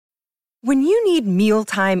When you need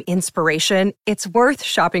mealtime inspiration, it's worth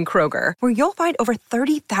shopping Kroger, where you'll find over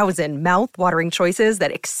 30,000 mouth-watering choices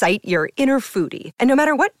that excite your inner foodie. And no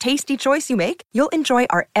matter what tasty choice you make, you'll enjoy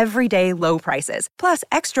our everyday low prices, plus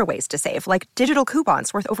extra ways to save, like digital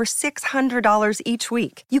coupons worth over $600 each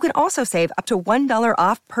week. You can also save up to $1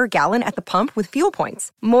 off per gallon at the pump with fuel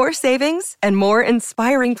points. More savings and more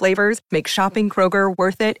inspiring flavors make shopping Kroger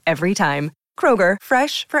worth it every time. Kroger,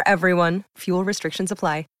 fresh for everyone. Fuel restrictions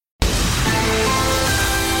apply.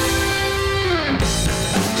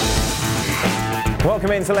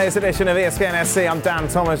 Welcome into the latest edition of ESPN SC. I'm Dan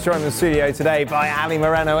Thomas, joined in the studio today by Ali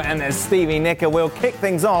Moreno and Stevie Nicker. We'll kick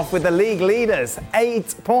things off with the league leaders.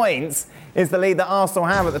 8 points is the lead that Arsenal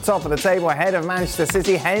have at the top of the table, ahead of Manchester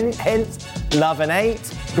City. Hence, love an 8.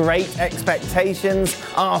 Great expectations.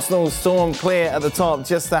 Arsenal storm clear at the top.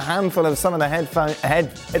 Just a handful of some of the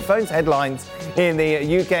headlines in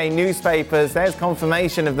the UK newspapers. There's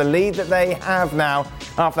confirmation of the lead that they have now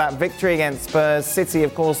after that victory against Spurs. City,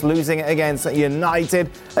 of course, losing it against United.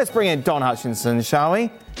 Let's bring in Don Hutchinson, shall we?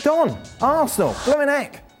 Don, Arsenal, blooming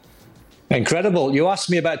heck. Incredible. You asked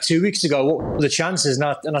me about 2 weeks ago what were the chances,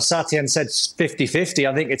 and I sat here and said 50-50.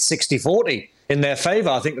 I think it's 60-40 in their favour.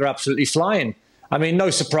 I think they're absolutely flying. I mean, no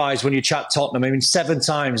surprise when you chat Tottenham. I mean, 7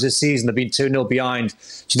 times this season they've been 2-0 behind.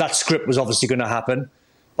 So that script was obviously going to happen.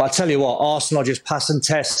 But I tell you what, Arsenal are just passing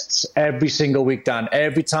tests every single week, Dan.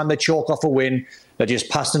 Every time they chalk off a win, they're just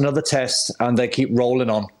passing another test and they keep rolling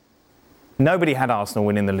on. Nobody had Arsenal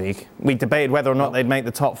winning the league. We debated whether or not they'd make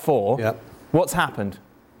the top 4. Yep. What's happened?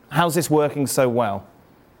 How's this working so well?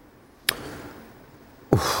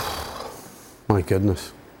 My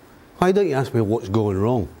goodness. Why don't you ask me what's going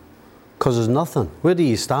wrong? Because there's nothing. Where do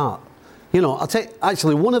you start? You know, I'll tell you,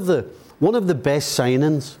 actually, one of the best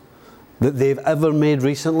signings that they've ever made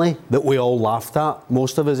recently, that we all laughed at,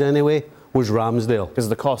 most of us anyway, was Ramsdale. Because of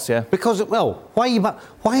the cost, yeah? Because, well, why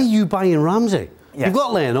are you buying Ramsey? Yeah. You've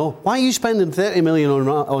got Leno. Why are you spending 30 million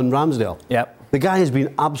on Ramsdale? Yep. The guy has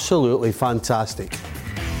been absolutely fantastic.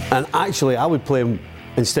 And actually, I would play him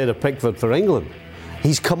instead of Pickford for England.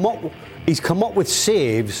 He's come up with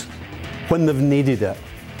saves when they've needed it.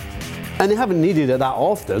 And they haven't needed it that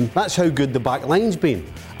often. That's how good the back line's been.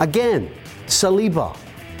 Again, Saliba.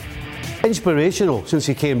 Inspirational since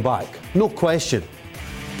he came back. No question.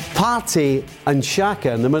 Partey and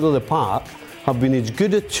Xhaka in the middle of the park have been as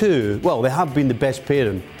good a two. Well, they have been the best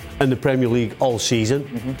pairing in the Premier League all season.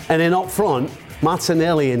 Mm-hmm. And then up front,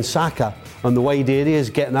 Martinelli and Saka on the wide areas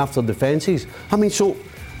getting after defences. I mean, so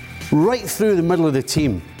right through the middle of the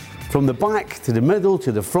team, from the back to the middle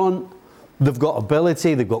to the front, they've got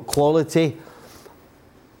ability, they've got quality,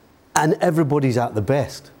 and everybody's at the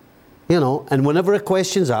best. You know, and whenever a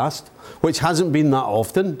question's asked, which hasn't been that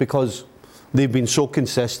often because they've been so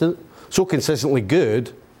consistent, so consistently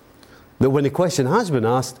good, that when the question has been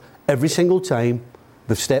asked, every single time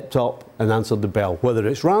they've stepped up and answered the bell. Whether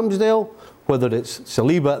it's Ramsdale, whether it's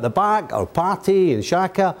Saliba at the back, or Partey and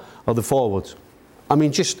Xhaka, or the forwards. I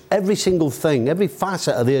mean, just every single thing, every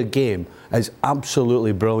facet of their game is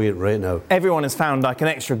absolutely brilliant right now. Everyone has found like an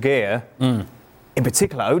extra gear. In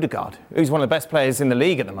particular, Odegaard, who's one of the best players in the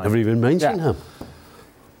league at the moment. Never even mentioned him.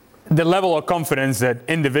 The level of confidence that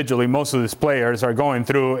individually most of these players are going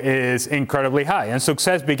through is incredibly high, and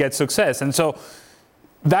success begets success. And so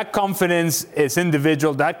that confidence is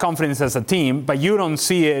individual, that confidence as a team, but you don't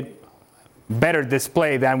see it better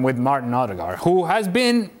displayed than with Martin Odegaard, who has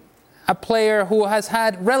been a player who has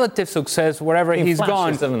had relative success wherever he's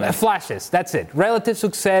gone. Flashes, that's it. Relative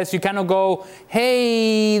success. You cannot go,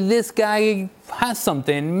 hey, this guy has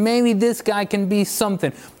something. Maybe this guy can be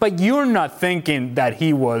something. But you're not thinking that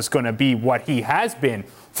he was going to be what he has been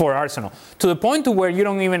for Arsenal. To the point to where you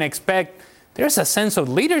don't even expect. There's a sense of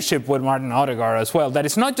leadership with Martin Odegaard as well. That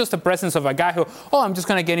it's not just the presence of a guy who, I'm just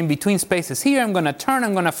going to get in between spaces here. I'm going to turn.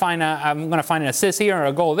 I'm going to find an assist here or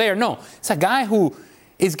a goal there. No, it's a guy who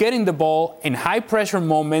is getting the ball in high-pressure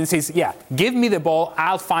moments. Give me the ball,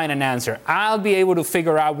 I'll find an answer. I'll be able to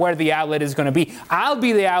figure out where the outlet is going to be. I'll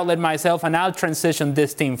be the outlet myself, and I'll transition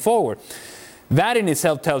this team forward. That in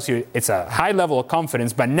itself tells you it's a high level of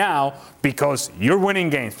confidence, but now, because you're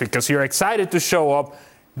winning games, because you're excited to show up,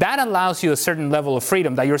 that allows you a certain level of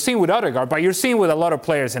freedom that you're seeing with Odegaard, but you're seeing with a lot of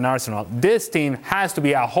players in Arsenal. This team has to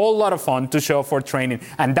be a whole lot of fun to show up for training,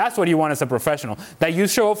 and that's what you want as a professional, that you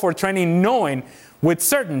show up for training knowing with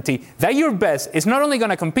certainty that your best is not only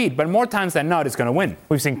going to compete, but more times than not, it's going to win.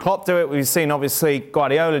 We've seen Klopp do it. We've seen, obviously,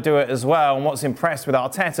 Guardiola do it as well. And what's impressed with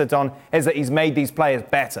Arteta, Don, is that he's made these players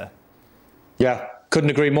better. Yeah,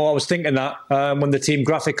 couldn't agree more. I was thinking that when the team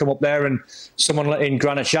graphic come up there and someone in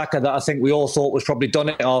Granit Xhaka that I think we all thought was probably done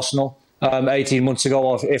at Arsenal. 18 months ago,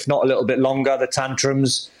 or if not a little bit longer. The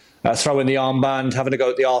tantrums, throwing the armband, having to go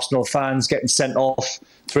at the Arsenal fans, getting sent off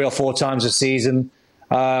 3 or 4 times a season.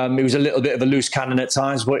 He was a little bit of a loose cannon at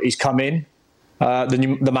times, but he's come in,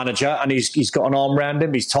 the manager, and he's got an arm around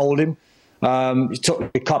him. He's told him. He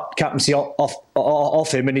took the captaincy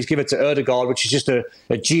off him, and he's given it to Ødegaard, which is just a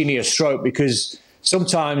genius stroke, because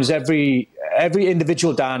sometimes every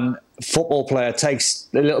individual, Dan, football player takes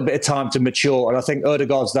a little bit of time to mature, and I think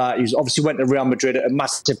Ødegaard's that. He obviously went to Real Madrid, at a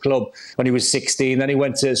massive club, when he was 16. Then he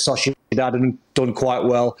went to Sociedad and done quite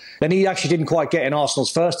well. Then he actually didn't quite get in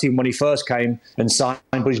Arsenal's first team when he first came and signed,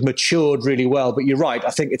 but he's matured really well. But you're right, I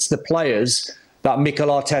think it's the players that Mikel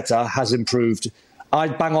Arteta has improved. I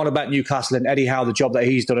bang on about Newcastle and Eddie Howe, the job that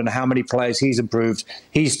he's done and how many players he's improved.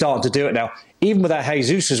 He's starting to do it now, even without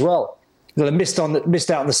Jesus as well. They missed out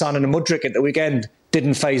on the signing of Mudryk at the weekend.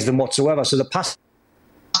 Didn't faze them whatsoever. So they passed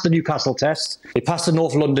the Newcastle test. They passed the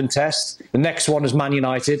North London test. The next one is Man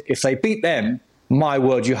United. If they beat them, my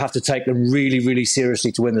word, you have to take them really, really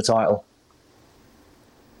seriously to win the title.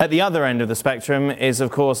 At the other end of the spectrum is, of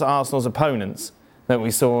course, Arsenal's opponents that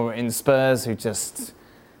we saw in Spurs, who just,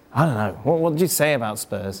 I don't know. What did you say about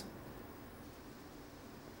Spurs?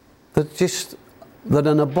 They're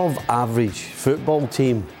an above-average football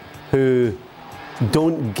team who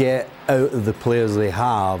don't get out of the players they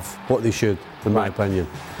have what they should, in my opinion.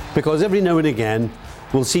 Because every now and again,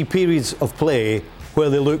 we'll see periods of play where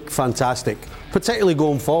they look fantastic, particularly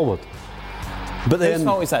going forward. But then, whose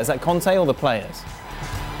fault is that? Is that Conte or the players?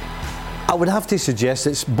 I would have to suggest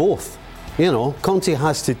it's both. You know, Conte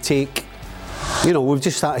has to take... You know, we've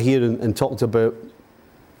just sat here and talked about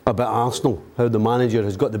Arsenal, how the manager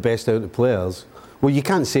has got the best out of the players. Well, you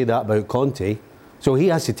can't say that about Conte. So he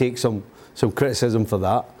has to take some criticism for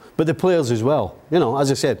that. But the players as well. You know,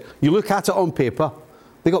 as I said, you look at it on paper,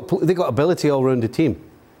 they got ability all around the team.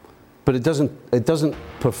 But it doesn't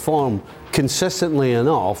perform consistently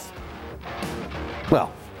enough,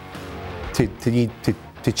 well, to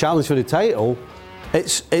challenge for the title.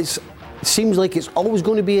 It seems like it's always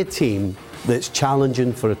going to be a team that's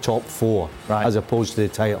challenging for a top 4, as opposed to the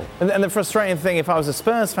title. And the frustrating thing, if I was a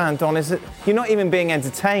Spurs fan, Don, is that you're not even being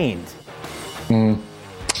entertained.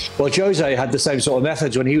 Well, Jose had the same sort of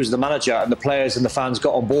methods when he was the manager, and the players and the fans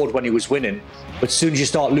got on board when he was winning. But as soon as you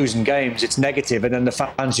start losing games, it's negative, and then the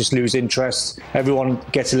fans just lose interest. Everyone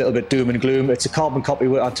gets a little bit doom and gloom. It's a carbon copy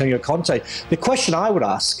with Antonio Conte. The question I would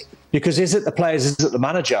ask, because is it the players, is it the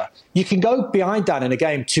manager? You can go behind, Dan, in a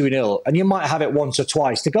game 2-0, and you might have it once or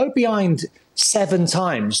twice. To go behind 7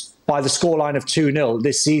 times by the scoreline of 2-0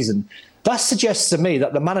 this season, that suggests to me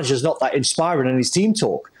that the manager's not that inspiring in his team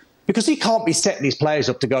talk. Because he can't be setting these players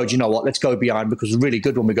up to go, do you know what, let's go behind, because we're really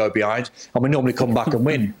good when we go behind, and we normally come back and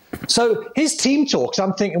win. So his team talks,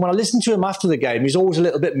 I'm thinking, when I listen to him after the game, he's always a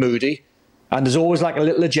little bit moody, and there's always like a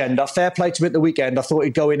little agenda. Fair play to him at the weekend. I thought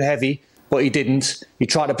he'd go in heavy, but he didn't. He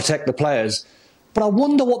tried to protect the players. But I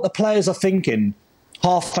wonder what the players are thinking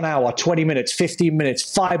half an hour, 20 minutes, 15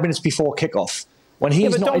 minutes, 5 minutes before kickoff. When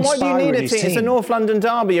he's not inspiring his team. Why do you need a team? It's a North London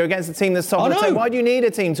derby. You're against a team that's top of the table. Why do you need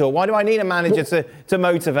a team talk? Why do I need a manager to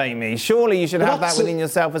motivate me? Surely you should have that within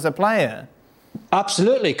yourself as a player.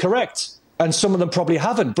 Absolutely, correct. And some of them probably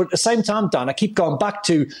haven't. But at the same time, Dan, I keep going back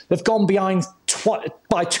to, they've gone behind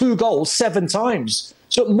by 2 goals 7 times.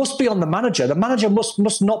 So it must be on the manager. The manager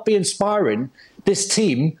must not be inspiring this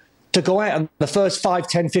team to go out in the first 5,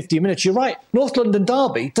 10, 15 minutes. You're right. North London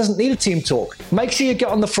derby doesn't need a team talk. Make sure you get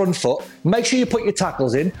on the front foot. Make sure you put your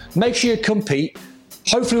tackles in. Make sure you compete.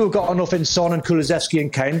 Hopefully we've got enough in Son and Kulusevski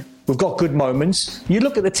and Kane. We've got good moments. You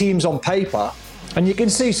look at the teams on paper and you can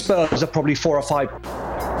see Spurs are probably 4 or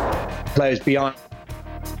 5 players behind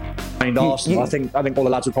Arsenal. I think all the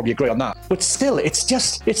lads would probably agree on that. But still, it's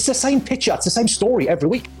the same picture. It's the same story every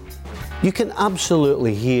week. You can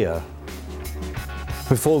absolutely hear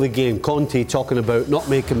before the game Conte talking about not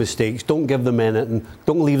making mistakes, don't give them anything,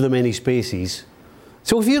 don't leave them any spaces.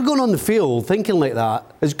 So if you're going on the field thinking like that,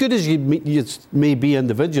 as good as you may be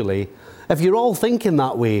individually, if you're all thinking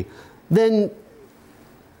that way, then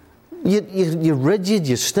you're rigid,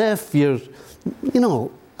 you're stiff,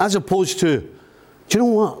 as opposed to, do you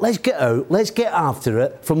know what, let's get out, let's get after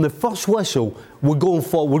it. From the first whistle, we're going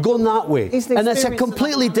forward, we're going that way. And it's a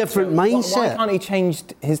completely different mindset. Why can't he change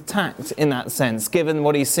his tact in that sense, given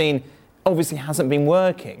what he's seen obviously hasn't been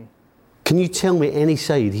working? Can you tell me any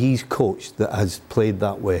side he's coached that has played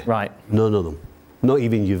that way? Right. None of them. Not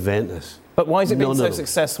even Juventus. But why has it been so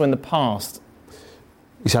successful in the past?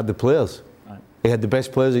 He's had the players. Right. He had the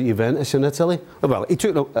best players at Juventus in Italy. Well,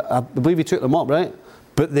 I believe he took them up, right?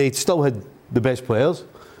 But they still had the best players.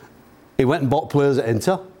 He went and bought players at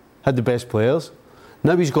Inter, had the best players.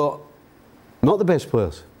 Now he's got Not the best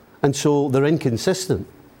players. And so they're inconsistent.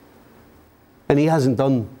 And he hasn't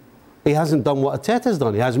done what Arteta's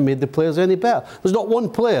done. He hasn't made the players any better. There's not one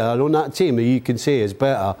player on that team that you can say is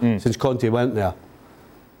better since Conte went there.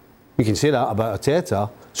 You can say that about Arteta.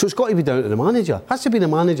 So it's got to be down to the manager. It has to be the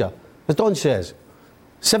manager. As Don says,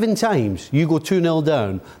 7 times you go 2-0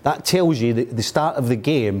 down, that tells you that at the start of the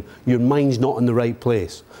game, your mind's not in the right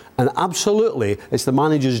place. And absolutely, it's the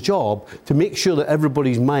manager's job to make sure that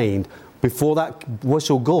everybody's mind, before that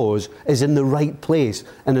whistle goes, is in the right place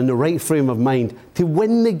and in the right frame of mind to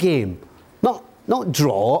win the game. Not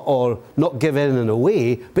draw or not give in and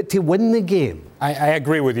away, but to win the game. I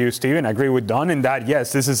agree with you, Stephen. I agree with Don in that,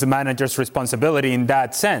 yes, this is the manager's responsibility in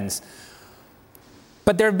that sense.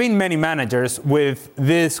 But there have been many managers with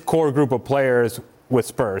this core group of players with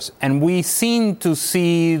Spurs, and we seem to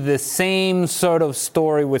see the same sort of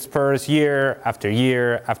story with Spurs year after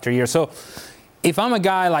year after year. So if I'm a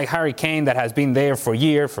guy like Harry Kane that has been there for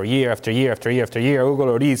year after year after year after year, Hugo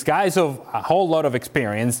Lloris, guys of a whole lot of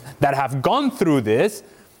experience that have gone through this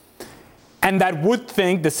and that would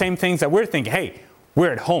think the same things that we're thinking, hey,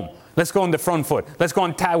 we're at home. Let's go on the front foot. Let's go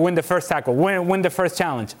and win the first tackle, win the first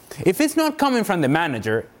challenge. If it's not coming from the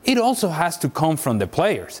manager, it also has to come from the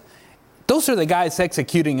players. Those are the guys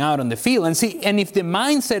executing out on the field. And if the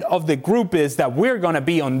mindset of the group is that we're going to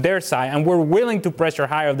be on their side and we're willing to pressure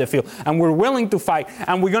higher of the field and we're willing to fight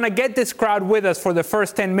and we're going to get this crowd with us for the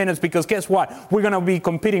first 10 minutes because guess what? We're going to be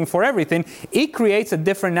competing for everything. It creates a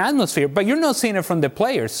different atmosphere, but you're not seeing it from the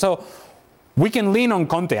players. So we can lean on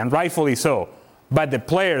Conte, and rightfully so. But the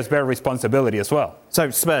players bear responsibility as well. So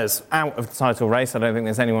Spurs out of the title race. I don't think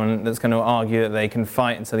there's anyone that's going to argue that they can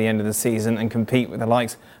fight until the end of the season and compete with the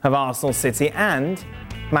likes of Arsenal, City and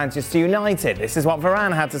Manchester United. This is what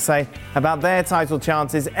Varane had to say about their title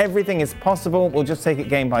chances. Everything is possible. We'll just take it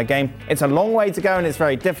game by game. It's a long way to go and it's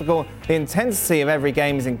very difficult. The intensity of every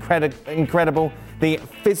game is incredible. The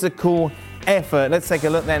physical effort. Let's take a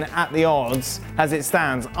look then at the odds as it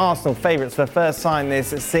stands. Arsenal favourites for the first time this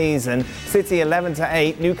season. City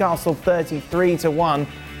 11-8, Newcastle 33-1,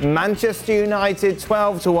 Manchester United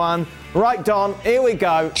 12-1. Right, Don, here we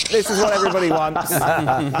go. This is what everybody wants.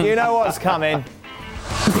 You know what's coming.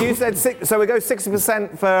 You said so we go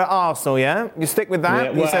 60% for Arsenal, yeah? You stick with that? Yeah,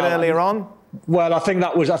 well, you said earlier on? Well, I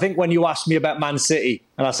think when you asked me about Man City,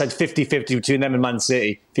 and I said 50-50 between them and Man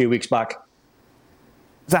City a few weeks back.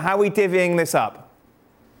 So how are we divvying this up?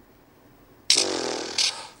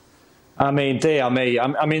 I mean, dear me.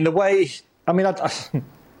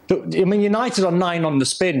 United are 9 on the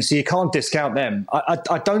spin, so you can't discount them.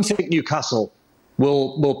 I don't think Newcastle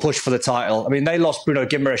will push for the title. I mean, they lost Bruno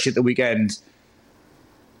Guimaraes at the weekend.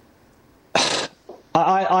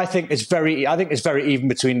 I think it's very even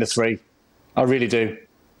between the three. I really do.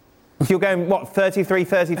 You're going, what, 33,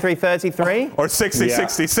 33, 33? Or 60, yeah.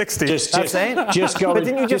 60, 60. That's it? Just going, but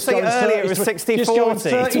didn't you just say earlier it was 60, just 40? Going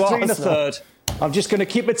 33 and a third. I'm just going to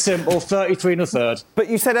keep it simple, 33 and a third. But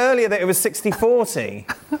you said earlier that it was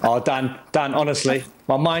 60-40. Oh, Dan, honestly,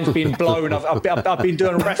 my mind's been blown. I've been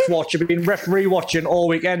doing ref watch. I've been referee watching all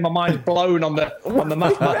weekend. My mind's blown on the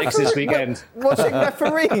mathematics this weekend. Watching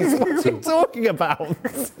referees? What are you talking about?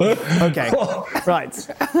 Okay, right.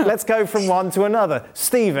 Let's go from one to another.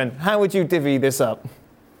 Stephen, how would you divvy this up?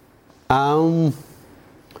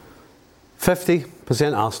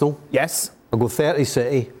 50% Arsenal. Yes. I'll go 30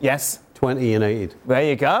 City. Yes. 20 United. There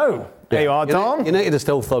you go. There you are, Don. United are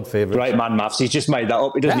still third favourite. Great man, Maths. He's just made that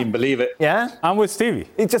up. He doesn't even believe it. Yeah? I'm with Stevie.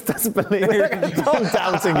 He just doesn't believe it. I'm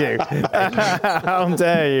doubting you. How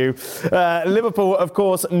dare you. Liverpool, of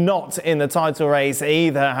course, not in the title race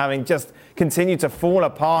either, having just continued to fall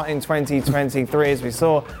apart in 2023, as we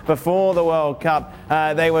saw before the World Cup.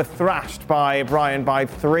 They were thrashed by Brighton by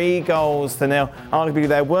 3-0, arguably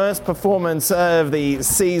their worst performance of the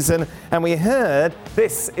season. And we heard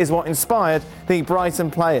this is what inspired the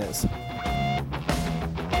Brighton players.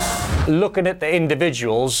 Looking at the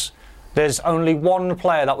individuals, there's only one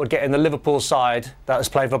player that would get in the Liverpool side that has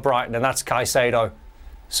played for Brighton, and that's Caicedo.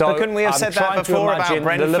 So but couldn't we have said that before about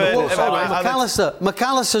Brentford?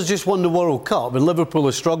 McAllister's just won the World Cup and Liverpool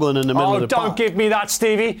is struggling in the middle of the park. Oh, don't give me that,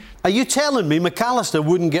 Stevie. Are you telling me McAllister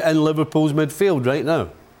wouldn't get in Liverpool's midfield right now?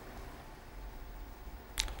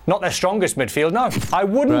 Not their strongest midfield, no. I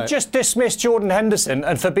wouldn't just dismiss Jordan Henderson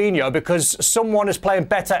and Fabinho because someone is playing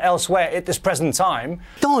better elsewhere at this present time.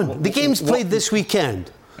 Don, the game's played this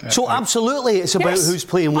weekend. So absolutely it's about who's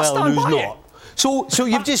playing well and who's not. So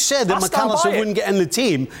you've just said that McAllister wouldn't get in the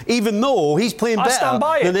team, even though he's playing better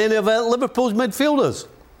than any of Liverpool's midfielders.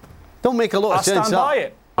 Don't make a lot of sense. I stand by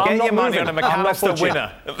it. Get your money moving. on a McAllister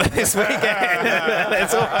winner this weekend.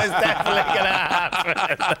 It's almost definitely going to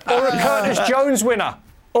happen. Or a Curtis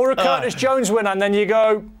Jones winner. And then you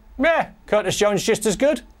go, yeah, Curtis Jones just as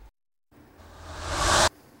good.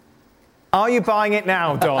 Are you buying it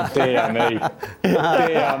now, Don? Dear me.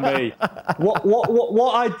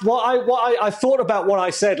 What I thought about what I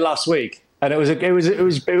said last week, and it was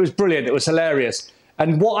brilliant. It was hilarious.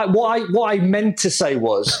 And what I meant to say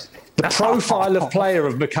was the profile of player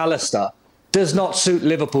of McAllister does not suit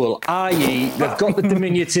Liverpool. I.e., they've got the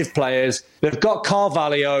diminutive players, they've got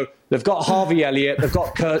Carvalho, they've got Harvey Elliott, they've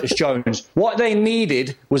got Curtis Jones. What they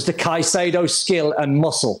needed was the Caicedo skill and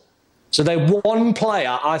muscle. So the one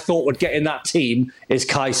player I thought would get in that team is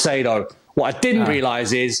Caicedo. What I didn't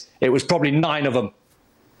realise is it was probably 9 of them.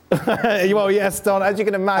 Well, yes, Don, as you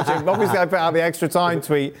can imagine, obviously I put out the extra time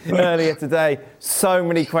tweet earlier today. So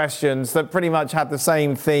many questions that pretty much had the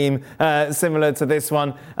same theme, similar to this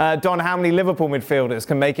one. Don, how many Liverpool midfielders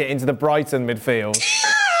can make it into the Brighton midfield?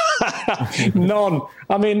 None.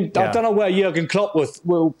 I mean, I don't know where Jurgen Klopp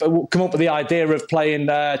will come up with the idea of playing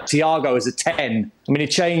Thiago as a 10. I mean, he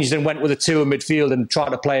changed and went with a 2 in midfield and tried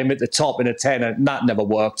to play him at the top in a 10, and that never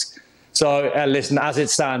worked. So, listen, as it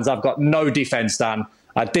stands, I've got no defence, Dan.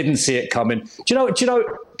 I didn't see it coming. Do you know?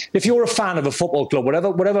 If you're a fan of a football club,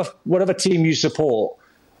 whatever team you support,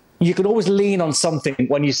 you can always lean on something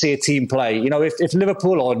when you see a team play. You know, if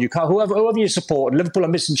Liverpool or Newcastle, whoever you support, and Liverpool are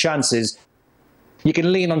missing chances, you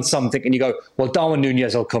can lean on something and you go, well, Darwin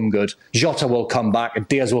Nunez will come good, Jota will come back, and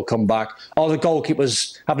Diaz will come back. Oh, the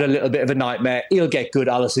goalkeeper's having a little bit of a nightmare. He'll get good.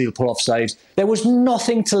 Alisson will pull off saves. There was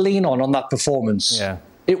nothing to lean on that performance. Yeah.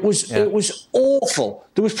 It was awful.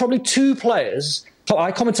 There was probably 2 players.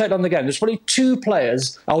 I commentated on the game. There's probably 2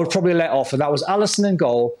 players I would probably let off, and that was Alisson in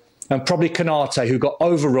goal and probably Konate, who got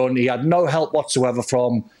overrun. He had no help whatsoever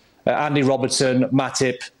from Andy Robertson,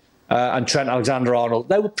 Matip, and Trent Alexander-Arnold.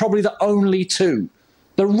 They were probably the only 2.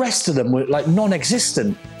 The rest of them were like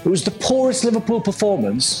non-existent. It was the poorest Liverpool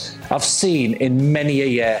performance I've seen in many a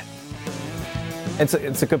year.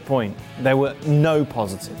 It's a good point. There were no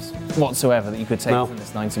positives whatsoever that you could take from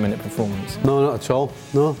this 90-minute performance. No, not at all.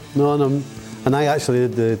 No. And I actually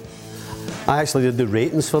did the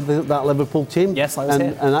ratings for that Liverpool team. Yes, I was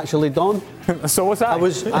here. And actually, Don. So was I.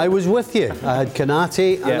 I was with you. I had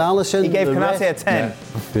Konate and Alisson. He gave Konate a 10.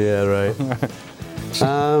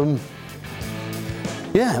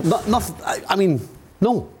 Yeah, right. Nothing. I mean,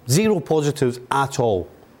 no, 0 positives at all.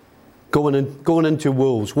 Going into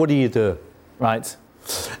Wolves, what do you do? Right.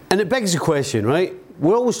 And it begs the question, right?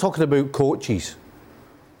 We're always talking about coaches.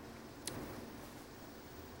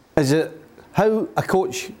 Is it how a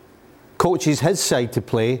coach coaches his side to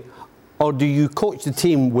play, or do you coach the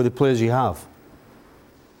team with the players you have?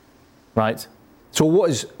 Right. So what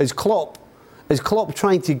is Klopp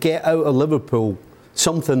trying to get out of Liverpool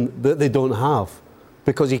something that they don't have,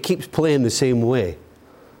 because he keeps playing the same way?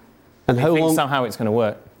 And how long? Somehow it's going to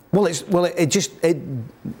work. Well,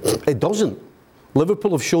 it doesn't.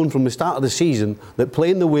 Liverpool have shown from the start of the season that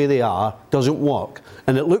playing the way they are doesn't work,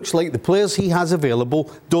 and it looks like the players he has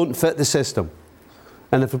available don't fit the system.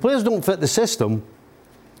 And if the players don't fit the system,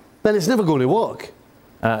 then it's never going to work.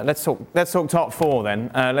 Let's talk top 4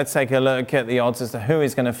 then. Let's take a look at the odds as to who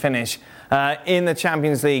is going to finish in the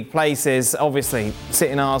Champions League places. Obviously,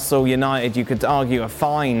 City and Arsenal, United, you could argue, are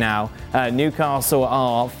fine now. Newcastle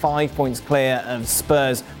are 5 points clear of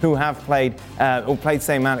Spurs, who have played the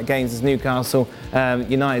same amount of games as Newcastle.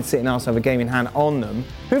 United, City and Arsenal have a game in hand on them.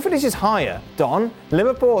 Who finishes higher, Don?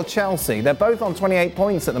 Liverpool or Chelsea? They're both on 28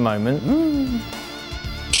 points at the moment.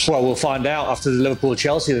 Well, we'll find out after the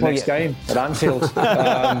Liverpool-Chelsea next game at Anfield.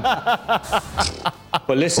 But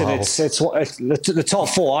listen, it's the top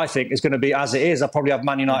 4, I think, is going to be as it is. I probably have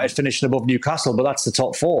Man United finishing above Newcastle, but that's the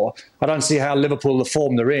top 4. I don't see how Liverpool, the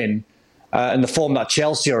form they're in, and the form that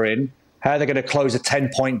Chelsea are in, how they're going to close a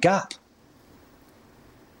 10-point gap.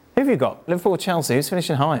 Who have you got? Liverpool or Chelsea? Who's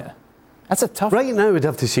finishing higher? That's a tough... Right now, we'd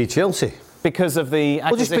have to see Chelsea. Because of the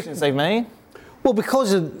acquisitions they've made? Well,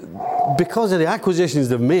 because of the acquisitions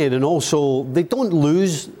they've made, and also they don't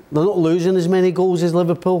lose. They're not losing as many goals as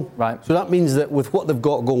Liverpool. Right. So that means that with what they've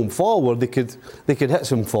got going forward, they could hit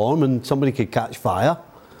some form, and somebody could catch fire.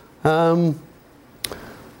 And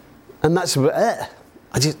that's about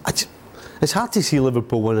it. It's hard to see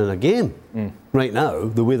Liverpool winning a game right now,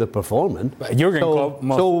 the way they're performing.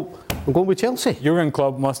 So I'm going with Chelsea. Jurgen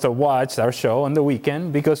Klopp must have watched our show on the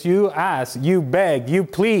weekend, because you asked, you begged, you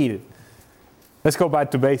pleaded. Let's go back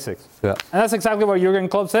to basics. Yeah. And that's exactly what Jurgen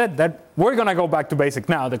Klopp said, that we're going to go back to basics.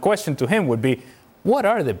 Now, the question to him would be, what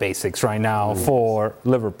are the basics right now for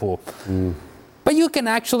Liverpool? But you can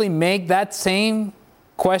actually make that same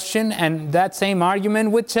question and that same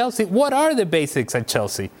argument with Chelsea. What are the basics at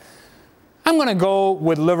Chelsea? I'm going to go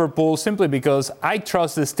with Liverpool simply because I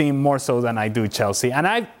trust this team more so than I do Chelsea. And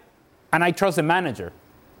I trust the manager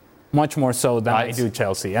much more so than I do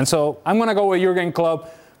Chelsea. And so I'm going to go with Jurgen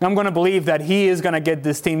Klopp. I'm going to believe that he is going to get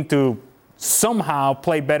this team to somehow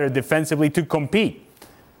play better defensively to compete,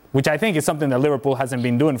 which I think is something that Liverpool hasn't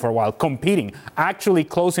been doing for a while, competing, actually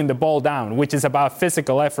closing the ball down, which is about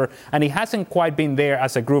physical effort, and he hasn't quite been there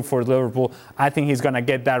as a group for Liverpool. I think he's going to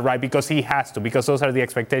get that right because he has to, because those are the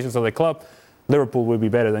expectations of the club. Liverpool will be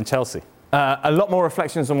better than Chelsea. A lot more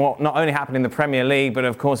reflections on what not only happened in the Premier League, but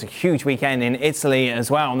of course a huge weekend in Italy as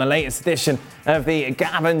well on the latest edition of the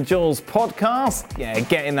Gav and Jules podcast. Yeah,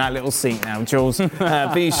 get in that little seat now, Jules.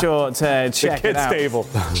 Be sure to check it out. Table.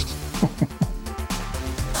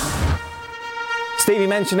 Stevie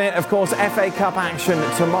mentioned it, of course, FA Cup action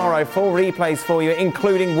tomorrow. Full replays for you,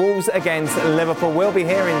 including Wolves against Liverpool. We'll be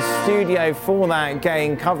here in studio for that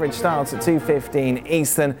game. Coverage starts at 2:15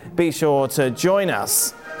 Eastern. Be sure to join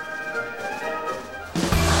us.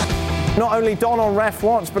 Not only Don on Ref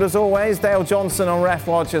Watch, but as always, Dale Johnson on Ref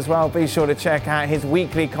Watch as well. Be sure to check out his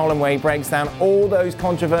weekly column where he breaks down all those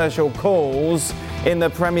controversial calls in the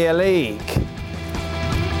Premier League.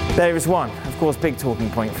 There is one, of course, big talking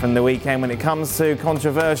point from the weekend when it comes to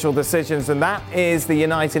controversial decisions, and that is the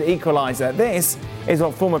United equaliser. This is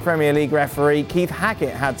what former Premier League referee Keith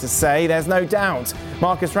Hackett had to say. There's no doubt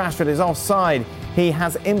Marcus Rashford is offside. He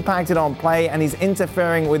has impacted on play and he's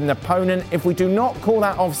interfering with an opponent. If we do not call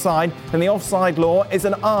that offside, then the offside law is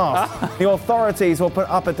an arse. The authorities will put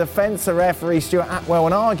up a defence of referee Stuart Atwell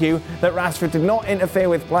and argue that Rashford did not interfere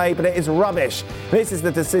with play, but it is rubbish. This is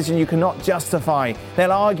the decision you cannot justify.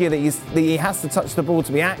 They'll argue that he has to touch the ball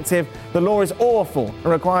to be active. The law is awful and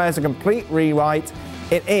requires a complete rewrite.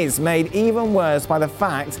 It is made even worse by the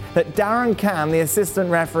fact that Darren Cann, the assistant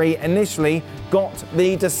referee, initially got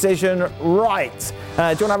the decision right. Do you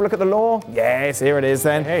want to have a look at the law? Yes, here it is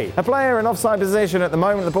then. Hey. A player in offside position at the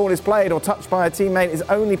moment the ball is played or touched by a teammate is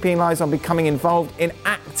only penalised on becoming involved in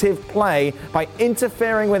active play by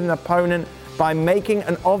interfering with an opponent by making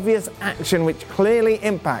an obvious action which clearly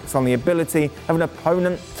impacts on the ability of an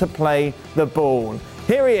opponent to play the ball.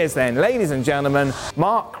 Here he is then, ladies and gentlemen.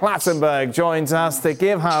 Mark Clattenburg joins us to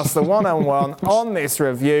give us the one-on-one on this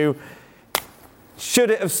review. Should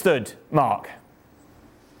it have stood, Mark?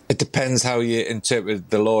 It depends how you interpret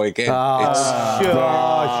the law again.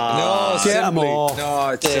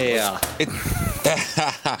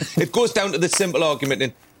 It goes down to the simple argument,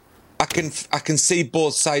 and I can see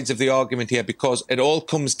both sides of the argument here because it all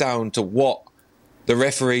comes down to what the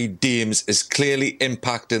referee deems is clearly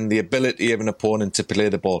impacting the ability of an opponent to play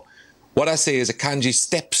the ball. What I say is Akanji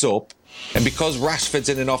steps up, and because Rashford's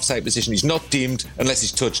in an offside position, he's not deemed unless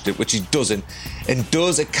he's touched it, which he doesn't. And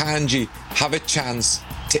does Akanji have a chance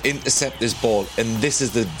to intercept this ball? And this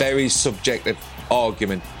is the very subjective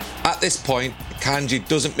argument. At this point, Akanji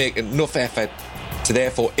doesn't make enough effort to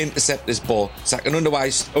therefore intercept this ball. So I can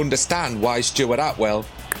understand why Stuart Atwell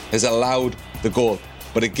has allowed the goal.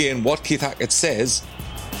 But again, what Keith Hackett says,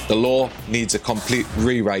 the law needs a complete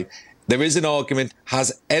rewrite. There is an argument,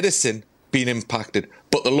 has Ederson been impacted?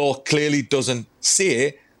 But the law clearly doesn't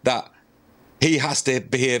say that he has to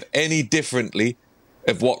behave any differently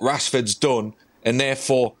of what Rashford's done. And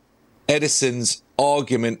therefore, Ederson's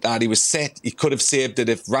argument that he was set, he could have saved it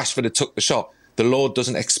if Rashford had took the shot. The law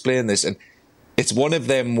doesn't explain this. And it's one of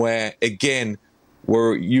them where, again,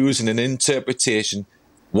 we're using an interpretation,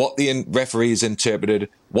 what the referees interpreted,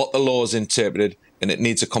 what the law's interpreted, and it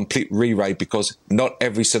needs a complete rewrite because not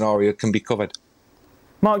every scenario can be covered.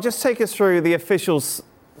 Mark, just take us through the official's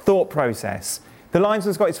thought process. The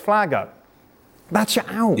linesman's got his flag up. That's your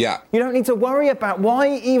out. Yeah. You don't need to worry about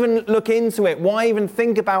why even look into it, why even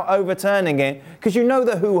think about overturning it, because you know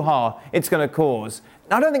the hoo-ha it's going to cause.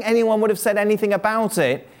 I don't think anyone would have said anything about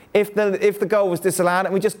it if the goal was disallowed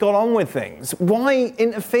and we just got on with things. Why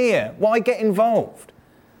interfere? Why get involved?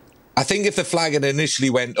 I think if the flag had initially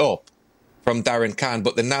went up from Darren Cann,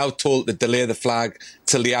 but they're now told to delay the flag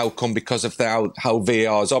till the outcome because of how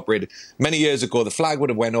VAR is operated. Many years ago, the flag would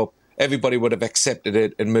have went up, everybody would have accepted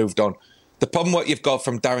it and moved on. The problem what you've got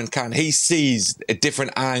from Darren Cann, he sees a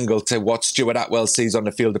different angle to what Stuart Atwell sees on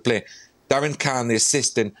the field of play. Darren Cann, the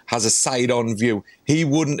assistant, has a side-on view. He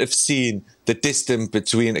wouldn't have seen the distance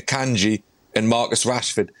between Akanji and Marcus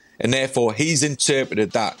Rashford, and therefore he's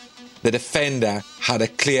interpreted that the defender had a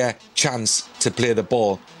clear chance to play the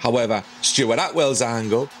ball. However, Stuart Atwell's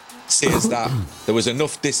angle says that there was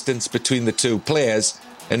enough distance between the two players,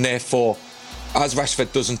 and therefore, as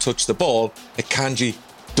Rashford doesn't touch the ball, Akanji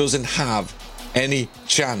doesn't have any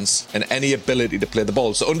chance and any ability to play the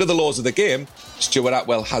ball. So under the laws of the game, Stuart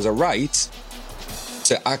Atwell has a right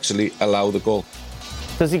to actually allow the goal.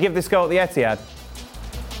 Does he give this goal at the Etihad?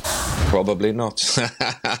 Probably not.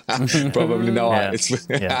 Probably not.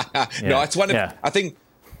 Yeah. No, it's one of. Yeah. I think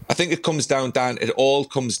it comes down. It all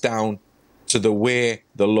comes down to the way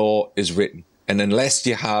the law is written, and unless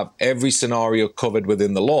you have every scenario covered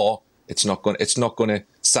within the law, it's not going to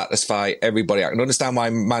satisfy everybody. I can understand why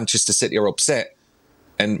Manchester City are upset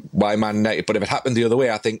and why Man United. But if it happened the other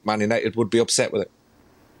way, I think Man United would be upset with it.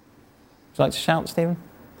 Would you like to shout, Stephen?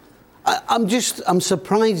 I'm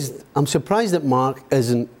surprised. I'm surprised that Mark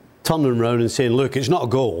isn't turning around and saying, "Look, it's not a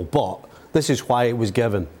goal, but this is why it was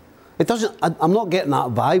given." It doesn't. I'm not getting that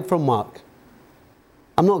vibe from Mark.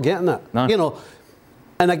 I'm not getting it. No. You know.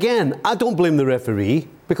 And again, I don't blame the referee,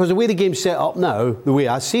 because the way the game's set up now, the way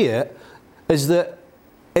I see it, is that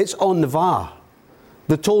it's on the VAR.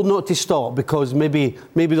 They're told not to stop because maybe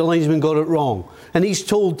the linesman got it wrong, and he's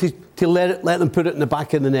told to let them put it in the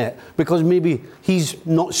back of the net because maybe he's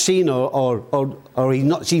not seen or he's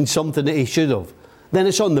not seen something that he should have. Then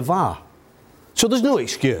it's on the VAR. So there's no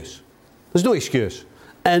excuse. There's no excuse.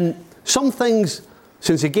 And some things,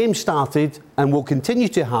 since the game started and will continue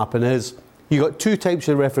to happen, is you got two types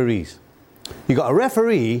of referees. You got a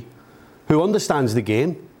referee who understands the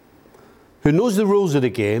game, who knows the rules of the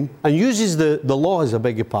game and uses the laws, I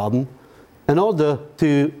beg your pardon, in order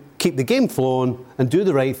to keep the game flowing and do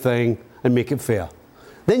the right thing and make it fair.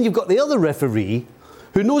 Then you've got the other referee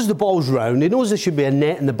who knows the ball's round, he knows there should be a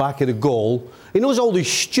net in the back of the goal, he knows all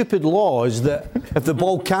these stupid laws that if the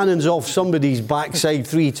ball cannons off somebody's backside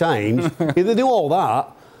 3 times, they do all that,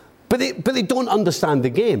 but they don't understand the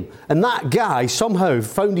game. And that guy somehow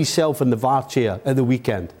found himself in the VAR chair at the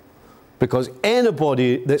weekend. Because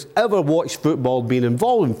anybody that's ever watched football, been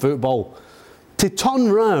involved in football, to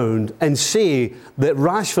turn round and say that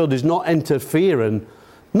Rashford is not interfering,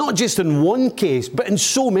 not just in one case, but in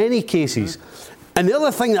so many cases. And the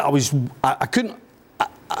other thing that I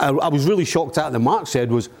was really shocked at that Mark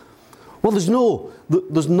said was, well,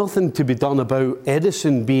 there's nothing to be done about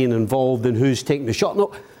Edison being involved in who's taking the shot.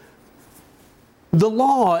 No, the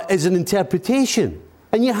law is an interpretation,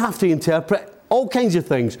 and you have to interpret all kinds of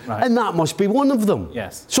things, right. And that must be one of them.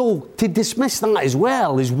 Yes. So to dismiss that as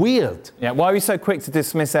well is weird. Yeah. Why are we so quick to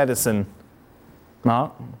dismiss Edison,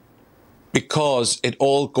 Mark? Because it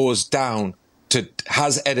all goes down to,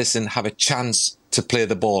 has Edison have a chance to play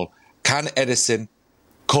the ball? Can Edison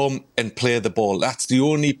come and play the ball? That's the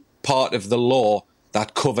only part of the law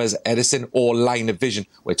that covers Edison, or line of vision.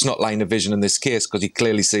 Well, it's not line of vision in this case because he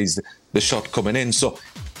clearly sees the shot coming in. So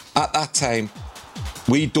at that time,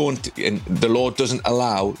 the law doesn't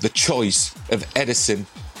allow the choice of Edison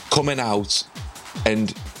coming out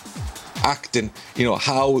and acting,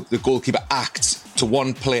 how the goalkeeper acts to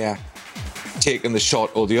one player taking the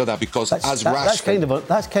shot or the other, because Rashford...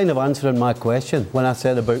 That's kind of answering my question when I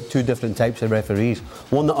said about two different types of referees.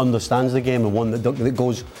 One that understands the game and one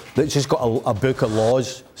that's just got a book of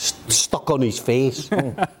laws stuck on his face.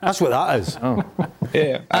 That's what that is. Oh.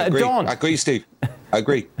 Yeah, I agree. Don. I agree, Steve. I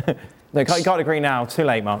agree. No, you can't agree now. Too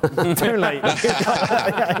late, Mark. Too late. No,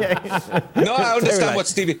 I understand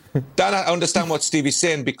what I understand what Stevie's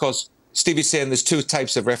saying, because Stevie's saying there's two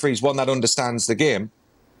types of referees. One that understands the game,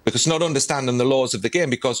 because not understanding the laws of the game,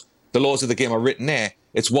 because the laws of the game are written there.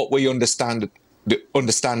 It's what we understand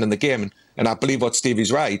in the game. And I believe what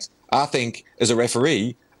Stevie's right. I think as a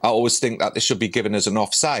referee, I always think that this should be given as an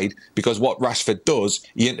offside, because what Rashford does,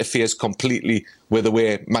 he interferes completely with the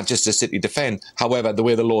way Manchester City defend. However, the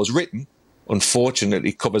way the law is written,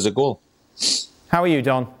 unfortunately, covers a goal. How are you,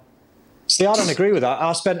 Don? See, I don't agree with that.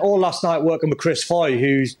 I spent all last night working with Chris Foy,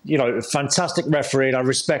 who's, a fantastic referee, and I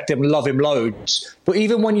respect him and love him loads. But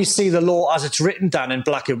even when you see the law as it's written down in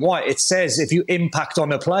black and white, it says if you impact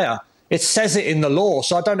on a player, it says it in the law.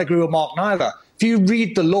 So I don't agree with Mark neither. If you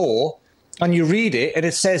read the law and you read it and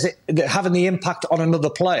it says that having the impact on another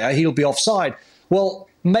player, he'll be offside. Well,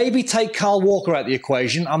 maybe take Kyle Walker out of the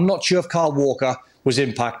equation. I'm not sure if Kyle Walker was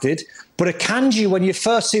impacted. But Akanji, when you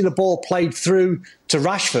first see the ball played through to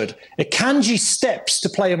Rashford, Akanji steps to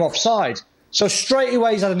play him offside. So straight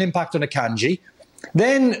away he's had an impact on Akanji.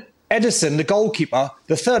 Then Edison, the goalkeeper,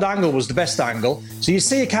 the third angle was the best angle. So you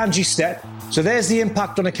see Akanji step. So there's the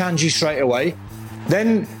impact on Akanji straight away.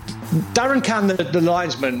 Then Darren Can, the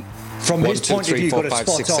linesman, from his point of view, got it spot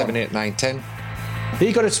on. 1, 2, 3, 4, 5, 6, 7, 8, 9, 10.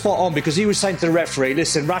 He got it spot on because he was saying to the referee,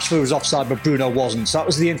 listen, Rashford was offside, but Bruno wasn't. So that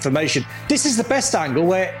was the information. This is the best angle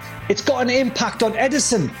where it's got an impact on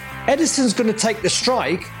Edison. Edison's going to take the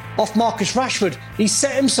strike off Marcus Rashford. He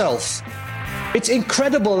set himself. It's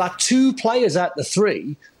incredible that two players out the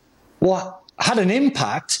three were had an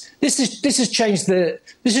impact. This has changed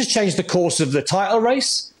the course of the title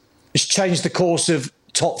race. It's changed the course of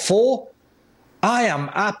top 4.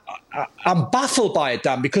 I'm baffled by it,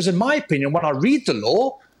 Dan, because in my opinion, when I read the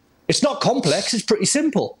law, it's not complex. It's pretty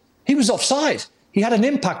simple. He was offside. He had an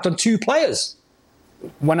impact on 2 players.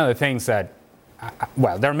 One of the things that,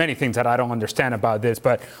 well, there are many things that I don't understand about this,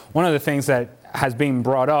 but one of the things that has been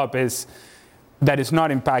brought up is that it's not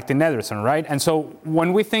impacting Ederson, right? And so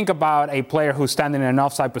when we think about a player who's standing in an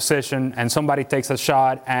offside position and somebody takes a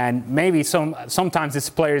shot, and maybe sometimes this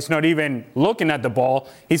player is not even looking at the ball,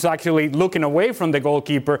 he's actually looking away from the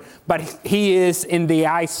goalkeeper, but he is in the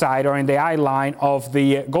eyesight or in the eye line of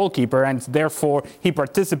the goalkeeper, and therefore he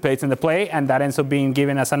participates in the play, and that ends up being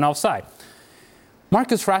given as an offside.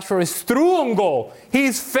 Marcus Rashford is through on goal.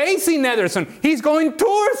 He's facing Ederson. He's going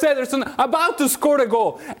towards Ederson, about to score the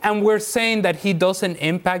goal. And we're saying that he doesn't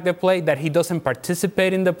impact the play, that he doesn't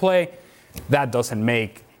participate in the play. That doesn't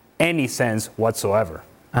make any sense whatsoever.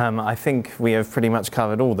 I think we have pretty much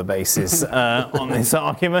covered all the bases on this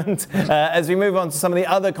argument. As we move on to some of the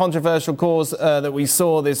other controversial calls that we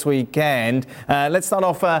saw this weekend, let's start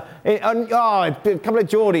off. A couple of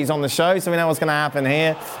Geordies on the show, so we know what's going to happen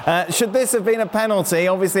here. Should this have been a penalty?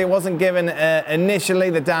 Obviously, it wasn't given initially,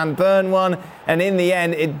 the Dan Burn one, and in the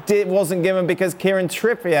end, it wasn't given because Kieran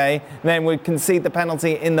Trippier then would concede the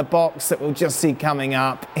penalty in the box that we'll just see coming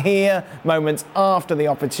up here, moments after the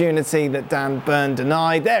opportunity that Dan Burn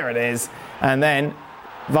denied. There it is. And then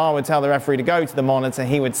VAR would tell the referee to go to the monitor.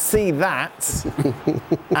 He would see that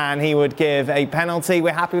and he would give a penalty.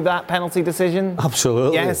 We're happy with that penalty decision?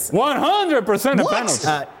 Absolutely. Yes. 100% a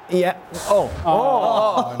penalty. Yeah. No.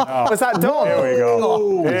 Was that Don? Here we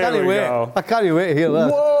go. I can't even wait to hear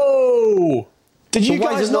that. Whoa! Did you But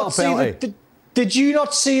why is guys it not not a see penalty? Did you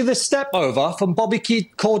not see the step over from Bobby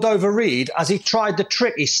Cordova-Reid as he tried the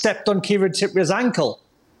trick? He stepped on Kieran Trippier's ankle.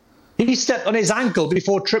 He stepped on his ankle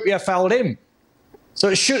before Trippier fouled him. So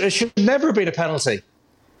it should never have been a penalty.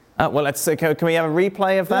 Well, let's. Can we have a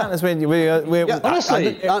replay of that? Yeah.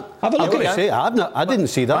 Honestly, have a look at it. I didn't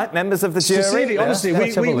see that. Right, members of the jury. Cecilia, honestly,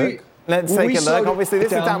 let's take a look. Obviously,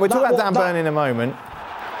 this is Dan. We'll talk about Dan Burn in a moment.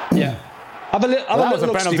 Yeah. Have a was a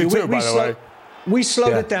look, penalty Stevie. too, by the way. We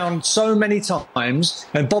slowed it down so many times,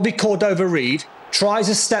 and Bobby Cordova-Reid tries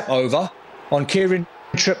a step over on Kieran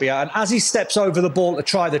Trippier, and as he steps over the ball to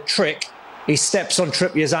try the trick, he steps on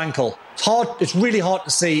Trippier's ankle. It's hard. It's really hard to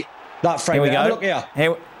see that frame. Here we go. Look here.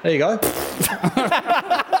 There you go.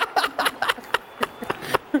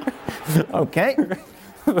 Okay.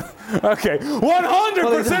 Okay.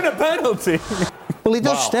 100% a penalty. Well, he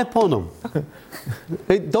does step on him.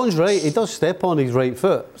 Don's right. He does step on his right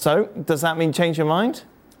foot. So, does that mean change your mind?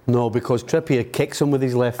 No, because Trippier kicks him with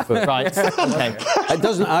his left foot. Right. Okay. It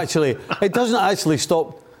doesn't actually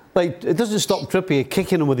stop. Like, it doesn't stop Trippier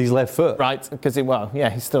kicking him with his left foot. Right. Because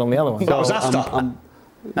he's still on the other one. That was after.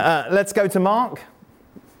 Let's go to Mark.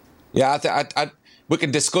 Yeah, we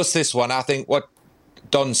can discuss this one. I think what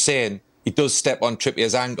Don's saying, he does step on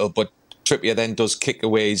Trippier's ankle, but Trippier then does kick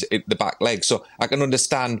away the back leg. So I can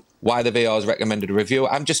understand why the VAR has recommended a review.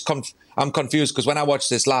 I'm just I'm confused because when I watched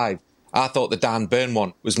this live, I thought the Dan Burn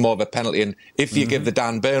one was more of a penalty. And if you give the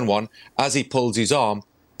Dan Burn one, as he pulls his arm,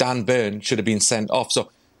 Dan Burn should have been sent off.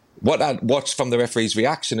 So what I watched from the referee's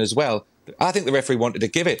reaction as well, I think the referee wanted to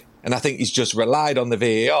give it. And I think he's just relied on the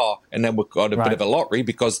VAR. And then we've got a bit of a lottery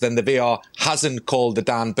because then the VAR hasn't called the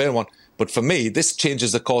Dan Burn one. But for me, this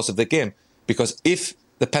changes the course of the game. Because if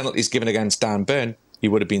the penalty is given against Dan Burn, he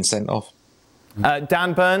would have been sent off.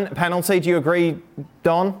 Dan Burn, penalty. Do you agree,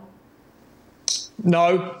 Don?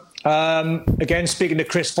 No. Again, speaking to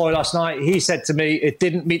Chris Foy last night, he said to me it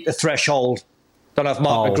didn't meet the threshold. Don't know if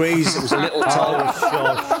Mark agrees. It was a little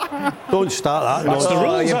tight. Don't start that. That's the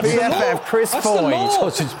rules. Your That's the BFF, law. Chris That's Foy. the law.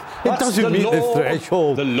 It doesn't meet the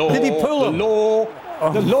threshold. The law. Did he pull him?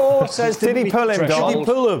 The law says Did he pull him, Don? Did he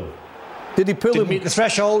pull him? Did he pull Didn't him? meet the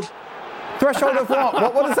threshold. Threshold of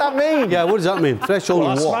what? What does that mean? Yeah, what does that mean? Threshold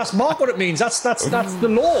of what? That's Mark what it means. That's the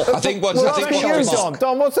law. I think what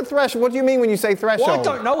Don, what's the threshold? What do you mean when you say threshold? Well, I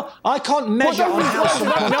don't know. I can't measure on how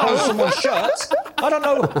someone pulls someone's shirt. I don't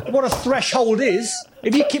know what a threshold is.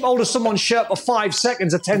 If you keep hold of someone's shirt for 5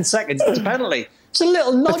 seconds or 10 seconds, it's a penalty. It's a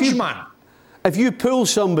little nudge, man. If you pull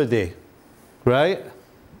somebody, right?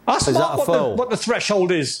 Ask is Mark that a foul? what the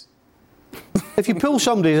threshold is. If you pull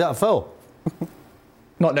somebody, is that a foul?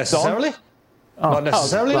 Not necessarily. Not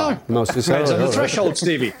necessarily, no. Not necessarily. Depends on the threshold,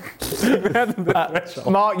 Stevie.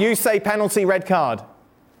 Mark, you say penalty, red card.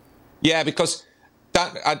 Yeah, because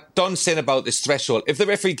Don's saying about this threshold. If the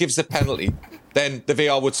referee gives the penalty, then the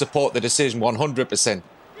VAR would support the decision 100%.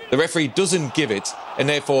 The referee doesn't give it, and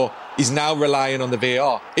therefore he's now relying on the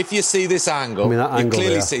VAR. If you see this angle, you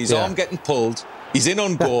clearly see his arm getting pulled. He's in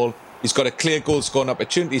on goal. He's got a clear goal-scoring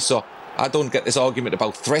opportunity. So I don't get this argument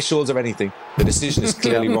about thresholds or anything. The decision is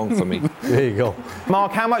clearly wrong for me. There you go.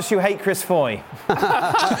 Mark, how much do you hate Chris Foy?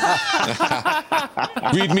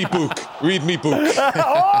 Read me book. Read me book.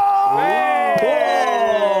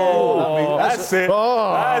 That's it.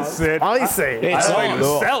 That's it. I see. It's on.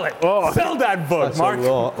 Sell it. Sell that book, That's Mark.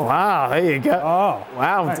 Wow, there you go. Oh,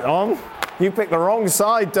 wow, Don. You picked the wrong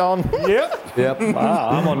side, Don. Yep. Wow,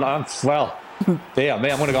 I'm well, dear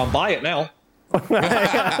me, I'm going to go and buy it now.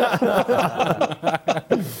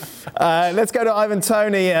 Let's go to Ivan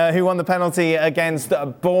Toney, who won the penalty against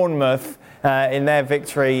Bournemouth in their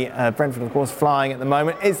victory. Brentford, of course, flying at the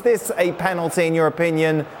moment. Is this a penalty, in your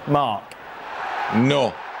opinion, Mark?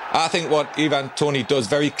 No. I think what Ivan Toney does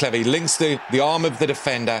very clever. He links the arm of the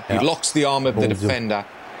defender. He locks the arm of the defender,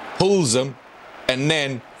 pulls him, and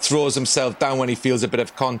then throws himself down when he feels a bit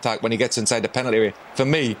of contact when he gets inside the penalty area. For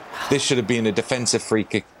me, this should have been a defensive free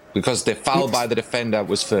kick because the foul by the defender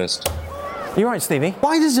was first. You're right, Stevie.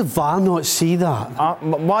 Why does the VAR not see that?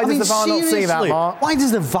 Why does the VAR not see that, Mark? Why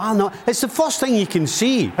does the VAR not? It's the first thing you can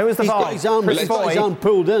see. Who was the VAR? He's got his arm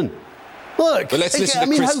pulled in. Look, but let's listen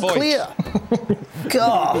to Chris how Foy. Clear.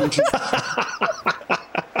 God.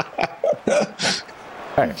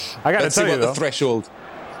 Hey, I got to Let's tell see you, what though, the threshold.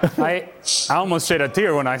 I almost shed a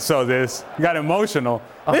tear when I saw this. Got emotional.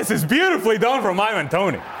 This is beautifully done from Ivan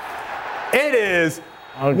Toney. It is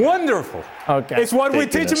wonderful. Okay. It's what we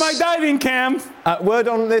teach in my diving camp. Word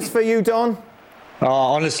on this for you, Don?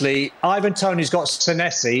 Honestly, Ivan Toney's got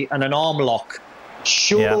Senesi and an arm lock.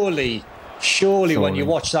 Surely, when you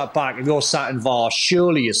watch that back, if you're sat in VAR,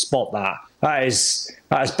 surely you spot that. That is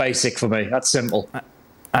basic for me. That's simple.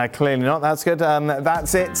 Clearly not. That's good.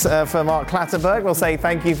 That's it for Mark Clatterberg. We'll say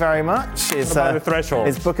thank you very much. What about the threshold?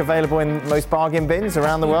 His book available in most bargain bins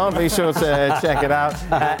around the world. Be sure to check it out.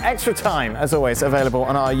 Extra Time, as always, available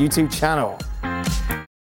on our YouTube channel.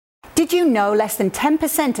 Did you know less than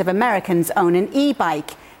 10% of Americans own an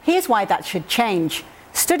e-bike? Here's why that should change.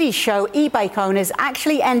 Studies show e-bike owners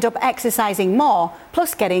actually end up exercising more,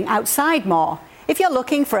 plus getting outside more. If you're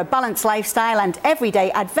looking for a balanced lifestyle and everyday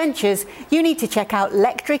adventures, you need to check out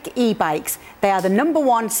Lectric e-bikes. They are the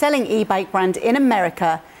 #1 selling e-bike brand in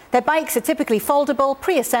America. Their bikes are typically foldable,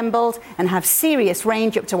 pre-assembled, and have serious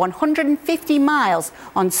range up to 150 miles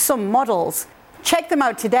on some models. Check them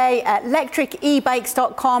out today at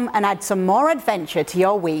lectricebikes.com and add some more adventure to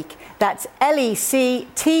your week. That's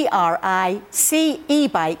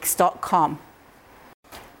lectricebikes.com.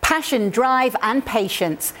 Passion, drive and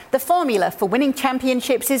patience. The formula for winning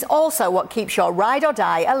championships is also what keeps your ride or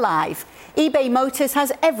die alive. eBay Motors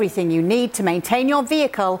has everything you need to maintain your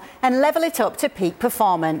vehicle and level it up to peak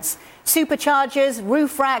performance. Superchargers,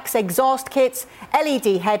 roof racks, exhaust kits,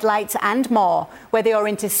 LED headlights and more. Whether you're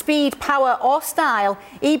into speed, power or style,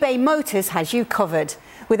 eBay Motors has you covered.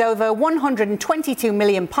 With over 122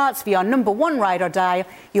 million parts for your #1 ride or die,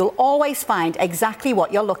 you'll always find exactly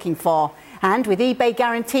what you're looking for. And with eBay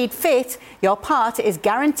Guaranteed Fit, your part is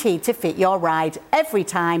guaranteed to fit your ride every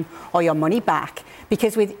time or your money back.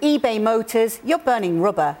 Because with eBay Motors, you're burning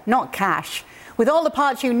rubber, not cash. With all the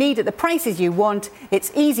parts you need at the prices you want, it's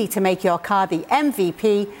easy to make your car the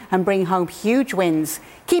MVP and bring home huge wins.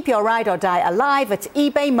 Keep your ride or die alive at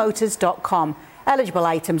ebaymotors.com. Eligible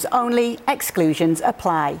items only, exclusions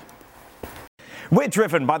apply. We're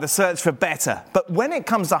driven by the search for better, but when it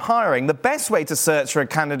comes to hiring, the best way to search for a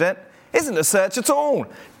candidate isn't to search at all.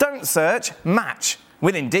 Don't search, match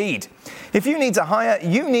with Indeed. If you need to hire,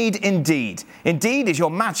 you need Indeed. Indeed is your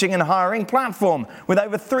matching and hiring platform with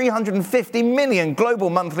over 350 million global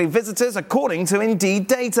monthly visitors according to Indeed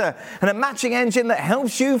data, and a matching engine that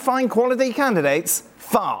helps you find quality candidates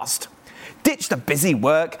fast. Ditch the busy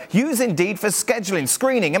work. Use Indeed for scheduling,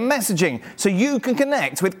 screening and messaging so you can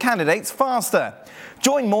connect with candidates faster.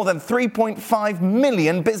 Join more than 3.5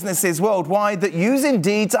 million businesses worldwide that use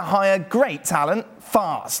Indeed to hire great talent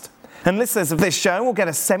fast. And listeners of this show will get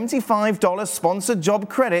a $75 sponsored job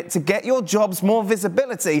credit to get your jobs more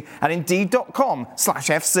visibility at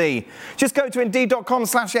Indeed.com/FC. Just go to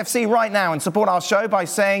Indeed.com/FC right now and support our show by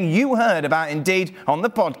saying you heard about Indeed on the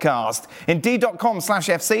podcast.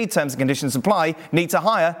 Indeed.com/FC, terms and conditions apply. Need to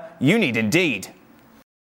hire? You need Indeed.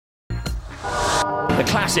 The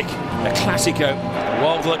Classico. The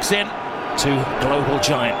world looks in. Two global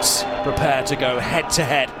giants prepare to go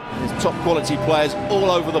head-to-head. There's top quality players all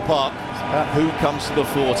over the park. Who comes to the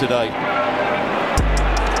fore today?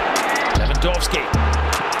 Lewandowski.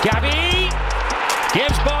 Gavi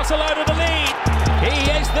gives Barcelona the lead.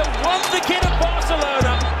 He is the wonder kid of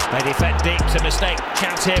Barcelona. They defend deep, it's a mistake.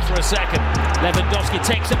 Chance here for a second. Lewandowski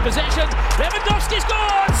takes a position. Lewandowski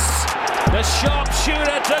scores! The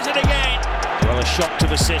sharpshooter does it again. Well, a shock to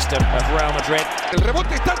the system of Real Madrid. El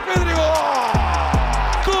rebote está Pedri.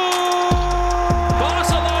 Goal!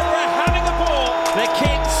 Barcelona are having the ball. The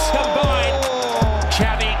kids combine.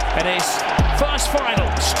 Xavi in his first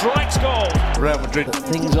final strikes goal. Real Madrid,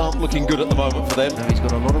 things aren't looking good at the moment for them. He's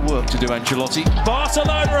got a lot of work to do, Ancelotti.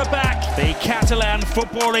 Barcelona are back. The Catalan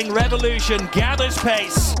footballing revolution gathers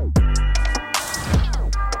pace.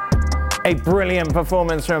 A brilliant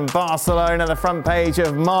performance from Barcelona. The front page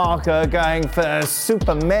of Marca going for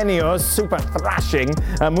super menios, super thrashing.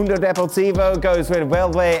 Mundo Deportivo goes with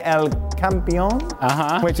Vuelve el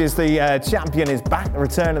Campeón, which is the champion is back, the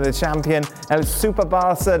return of the champion. El Super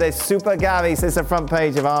Barça de Super Gavi. This is the front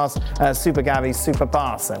page of ours, Super Gavi, Super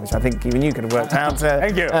Barça, which I think even you could have worked out.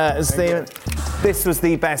 Thank you. Stephen. This was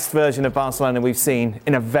the best version of Barcelona we've seen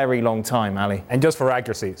in a very long time, Ali. And just for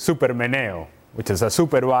accuracy, Super Meneo, which is a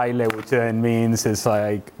super baile, which then means it's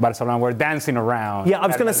like Barcelona, we're dancing around. Yeah, I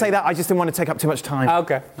was going to say that. I just didn't want to take up too much time.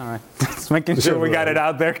 Okay, all right. Just making sure we got it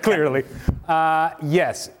out there clearly.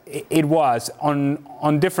 Yes, it was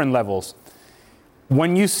on different levels.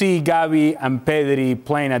 When you see Gavi and Pedri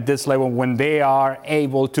playing at this level, when they are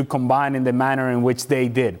able to combine in the manner in which they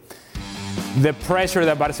did, the pressure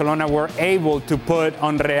that Barcelona were able to put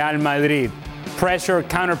on Real Madrid, pressure,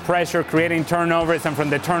 counter pressure, creating turnovers, and from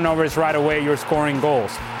the turnovers right away you're scoring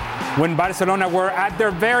goals. When Barcelona were at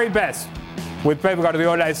their very best with Pep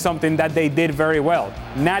Guardiola is something that they did very well,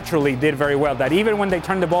 naturally did very well, that even when they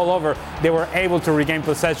turned the ball over, they were able to regain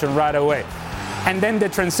possession right away. And then the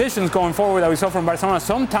transitions going forward that we saw from Barcelona,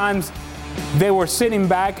 sometimes they were sitting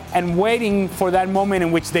back and waiting for that moment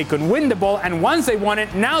in which they could win the ball, and once they won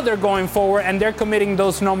it, now they're going forward and they're committing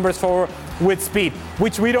those numbers forward with speed,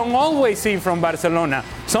 which we don't always see from Barcelona.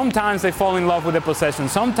 Sometimes they fall in love with the possession,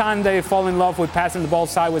 sometimes they fall in love with passing the ball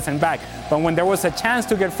sideways and back, but when there was a chance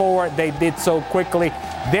to get forward, they did so quickly.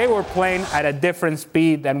 They were playing at a different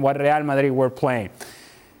speed than what Real Madrid were playing.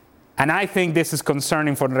 And I think this is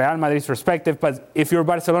concerning from Real Madrid's perspective, but if you're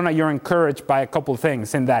Barcelona, you're encouraged by a couple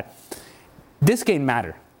things in that this game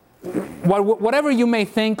mattered. Whatever you may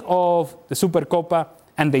think of the Supercopa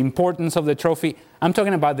and the importance of the trophy, I'm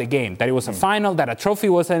talking about the game, that it was a final, that a trophy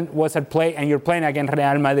was at play, and you're playing against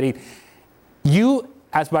Real Madrid. You,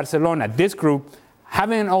 as Barcelona, this group,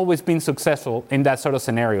 haven't always been successful in that sort of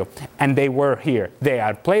scenario, and they were here. They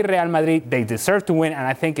outplayed Real Madrid, they deserve to win, and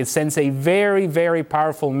I think it sends a very, very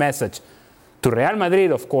powerful message to Real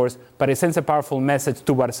Madrid, of course, but it sends a powerful message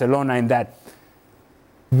to Barcelona in that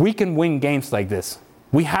we can win games like this.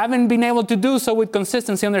 We haven't been able to do so with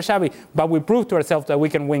consistency under Xavi, but we proved to ourselves that we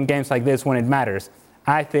can win games like this when it matters.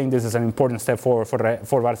 I think this is an important step forward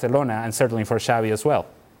for Barcelona and certainly for Xavi as well.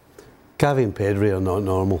 Gavi and Pedri are not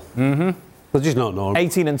normal. Mm-hmm. They're just not normal.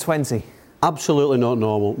 18 and 20. Absolutely not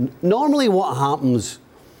normal. Normally what happens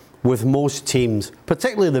with most teams,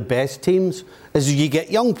 particularly the best teams, is you get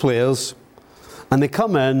young players and they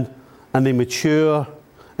come in and they mature.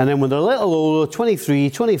 And then when they're a little older, 23,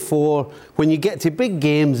 24, when you get to big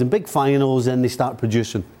games and big finals, then they start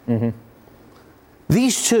producing. Mm-hmm.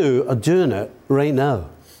 These two are doing it right now.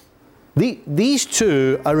 These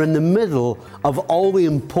two are in the middle of all the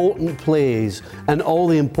important plays and all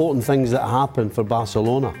the important things that happen for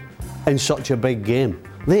Barcelona in such a big game.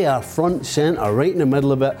 They are front centre, right in the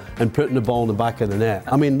middle of it, and putting the ball in the back of the net.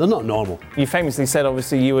 I mean, they're not normal. You famously said,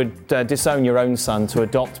 obviously, you would disown your own son to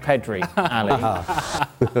adopt Pedri, Ali.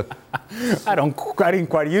 I didn't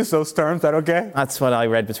quite use those terms. That okay? That's what I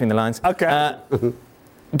read between the lines. Okay.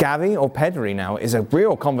 Gavi or Pedri now is a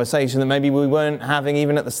real conversation that maybe we weren't having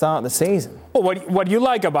even at the start of the season. Well, what you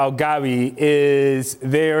like about Gavi is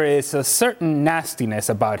there is a certain nastiness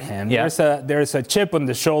about him. Yeah. There's a chip on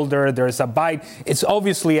the shoulder. There's a bite. It's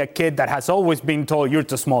obviously a kid that has always been told you're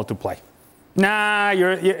too small to play. Nah,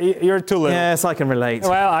 you're too little. Yes, I can relate.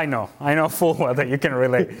 Well, I know full well that you can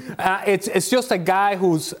relate. It's just a guy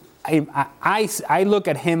who's I look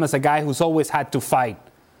at him as a guy who's always had to fight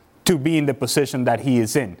to be in the position that he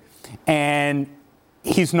is in. And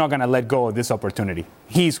he's not going to let go of this opportunity.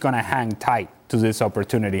 He's going to hang tight to this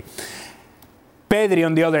opportunity. Pedri,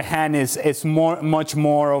 on the other hand, is much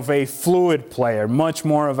more of a fluid player, much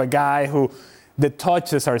more of a guy who the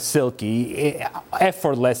touches are silky,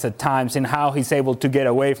 effortless at times in how he's able to get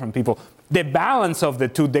away from people. The balance of the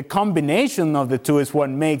two, the combination of the two is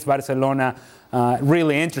what makes Barcelona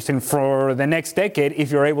really interesting for the next decade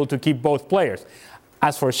if you're able to keep both players.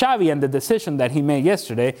 As for Xavi and the decision that he made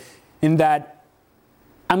yesterday, in that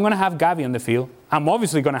I'm going to have Gavi on the field. I'm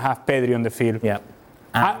obviously going to have Pedri on the field. Yeah.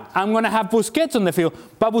 I'm going to have Busquets on the field,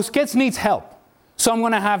 but Busquets needs help. So I'm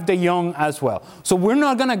going to have De Jong as well. So we're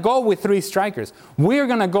not going to go with 3 strikers. We're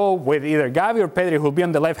going to go with either Gavi or Pedri, who'll be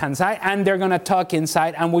on the left-hand side, and they're going to tuck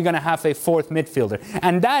inside, and we're going to have a 4th midfielder.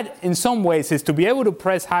 And that, in some ways, is to be able to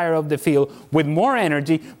press higher up the field with more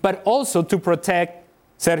energy, but also to protect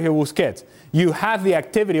Sergio Busquets. You have the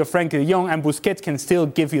activity of Frenkie de Jong, and Busquets can still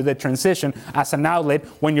give you the transition as an outlet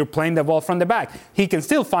when you're playing the ball from the back. He can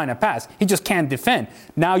still find a pass. He just can't defend.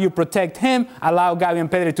 Now you protect him, allow Gavi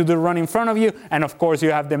and Pedri to do the run in front of you, and of course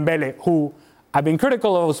you have Dembele, who I've been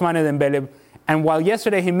critical of Ousmane Dembele, and while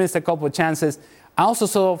yesterday he missed a couple of chances, I also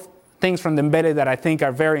saw things from Dembele that I think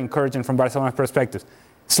are very encouraging from Barcelona's perspective.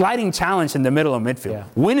 Sliding challenge in the middle of midfield,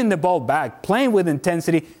 winning the ball back, playing with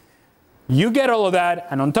intensity. You get all of that,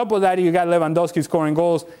 and on top of that, you got Lewandowski scoring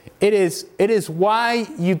goals. It is why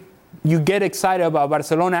you get excited about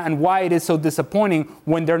Barcelona and why it is so disappointing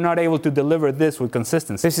when they're not able to deliver this with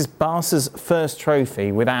consistency. This is Barca's first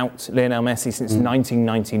trophy without Lionel Messi since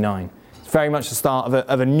 1999. It's very much the start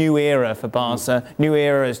of a new era for Barca, new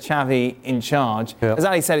era as Xavi in charge. Yep. As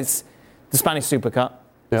Ali said, it's the Spanish Super Cup.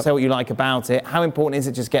 Yep. Say what you like about it. How important is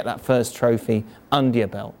it just get that first trophy under your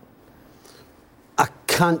belt? I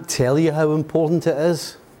can't tell you how important it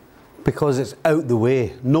is because it's out the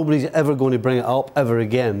way. Nobody's ever going to bring it up ever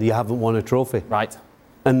again. You haven't won a trophy. Right.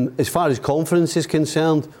 And as far as confidence is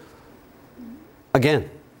concerned,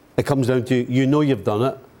 again, it comes down to you know you've done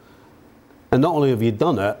it. And not only have you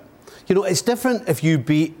done it, you know, it's different if you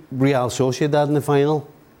beat Real Sociedad in the final.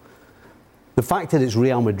 The fact that it's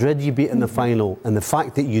Real Madrid you beat in the final and the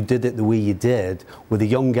fact that you did it the way you did with the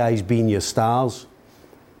young guys being your stars.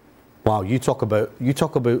 Wow, you talk about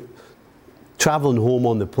travelling home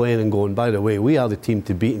on the plane and going, by the way, we are the team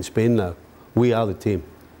to beat in Spain now. We are the team.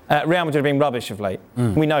 Real Madrid have been rubbish of late.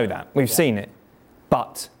 We know that. We've seen it.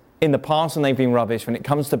 But in the past when they've been rubbish, when it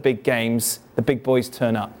comes to big games, the big boys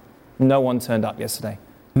turn up. No one turned up yesterday.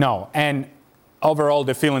 No, and overall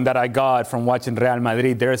the feeling that I got from watching Real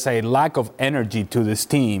Madrid, there's a lack of energy to this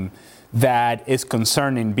team that is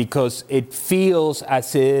concerning because it feels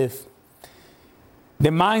as if the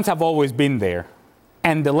minds have always been there,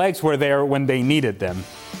 and the legs were there when they needed them.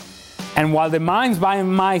 And while the minds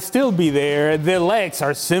might still be there, the legs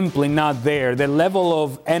are simply not there. The level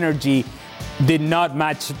of energy did not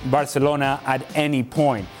match Barcelona at any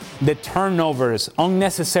point. The turnovers,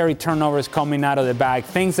 unnecessary turnovers coming out of the back,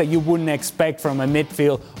 things that you wouldn't expect from a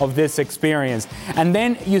midfield of this experience. And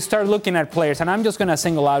then you start looking at players, and I'm just going to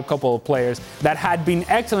single out a couple of players that had been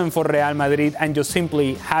excellent for Real Madrid and just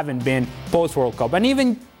simply haven't been post-World Cup. And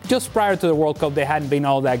even just prior to the World Cup, they hadn't been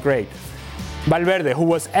all that great. Valverde, who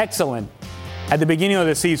was excellent at the beginning of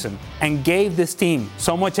the season and gave this team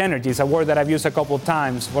so much energy, it's a word that I've used a couple of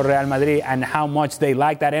times for Real Madrid and how much they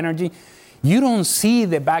like that energy. You don't see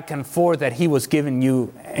the back and forth that he was giving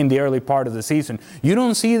you in the early part of the season. You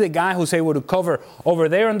don't see the guy who's able to cover over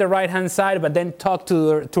there on the right-hand side, but then tuck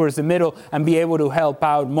towards the middle and be able to help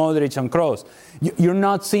out Modric and Kroos. You're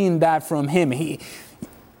not seeing that from him.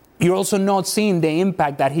 You're also not seeing the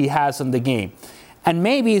impact that he has on the game. And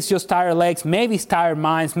maybe it's just tired legs, maybe it's tired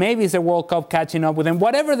minds, maybe it's the World Cup catching up with him.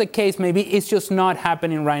 Whatever the case may be, it's just not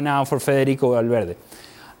happening right now for Federico Valverde.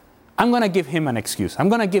 I'm going to give him an excuse. I'm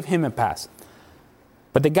going to give him a pass.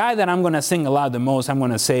 But the guy that I'm going to single out the most, I'm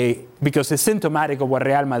going to say, because it's symptomatic of what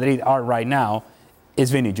Real Madrid are right now, is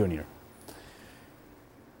Vini Jr.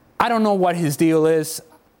 I don't know what his deal is,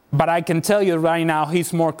 but I can tell you right now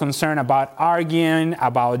he's more concerned about arguing,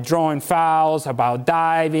 about drawing fouls, about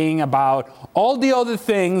diving, about all the other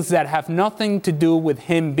things that have nothing to do with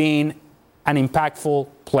him being an impactful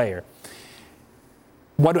player.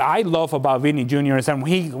 What I love about Vini Jr. is that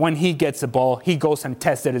when he gets the ball, he goes and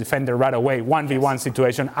tests the defender right away. 1v1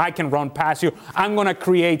 situation. I can run past you. I'm going to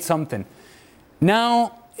create something.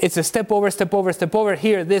 Now it's a step over,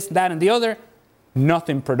 here, this, that, and the other.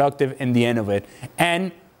 Nothing productive in the end of it.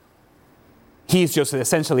 And he's just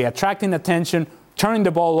essentially attracting attention, turning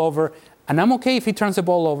the ball over. And I'm okay if he turns the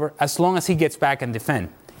ball over as long as he gets back and defend.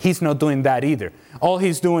 He's not doing that either. All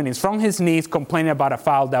he's doing is from his knees complaining about a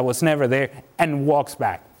foul that was never there and walks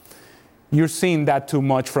back. You're seeing that too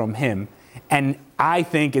much from him. And I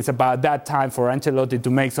think it's about that time for Ancelotti to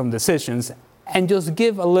make some decisions and just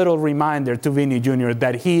give a little reminder to Vini Jr.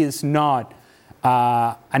 that he is not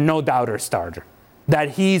a no-doubter starter.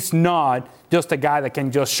 That he's not just a guy that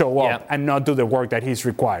can just show up and not do the work that he's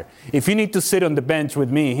required. If you need to sit on the bench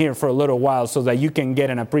with me here for a little while so that you can get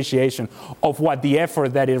an appreciation of what the effort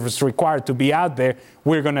that is required to be out there,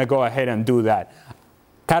 we're going to go ahead and do that.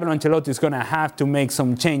 Carlo Ancelotti is going to have to make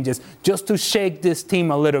some changes just to shake this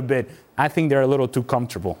team a little bit. I think they're a little too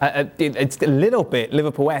comfortable. It's a little bit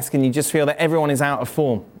Liverpool-esque, and you just feel that everyone is out of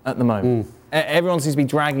form at the moment. Everyone seems to be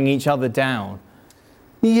dragging each other down.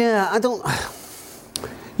 Yeah, I don't...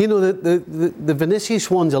 You know, the Vinicius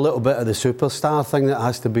one's a little bit of the superstar thing that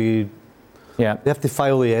has to be... Yeah. They have to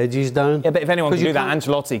file the edges down. Yeah, but if anyone can do that,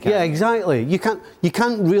 Ancelotti can. Yeah, exactly. You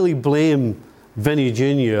can't really blame Vinny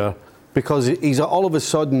Jr. because he's all of a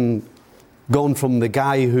sudden gone from the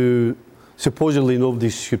guy who supposedly nobody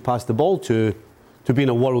should pass the ball to being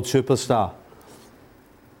a world superstar.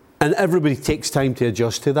 And everybody takes time to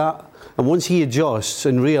adjust to that. And once he adjusts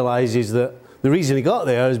and realises that the reason he got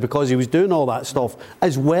there is because he was doing all that stuff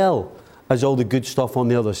as well as all the good stuff on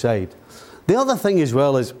the other side. The other thing as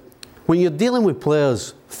well is when you're dealing with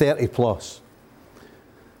players 30 plus,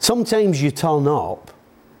 sometimes you turn up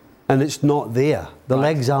and it's not there. The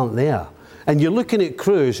legs aren't there. And you're looking at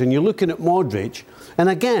Kroos and you're looking at Modric. And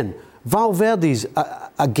again, Valverde's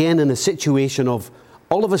again in a situation of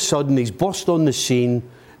all of a sudden he's burst on the scene.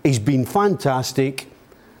 He's been fantastic.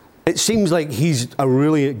 It seems like he's a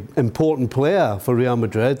really important player for Real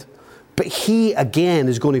Madrid. But he, again,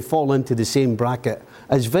 is going to fall into the same bracket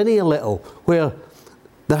as Vinny a little, where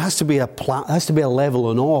there has to be a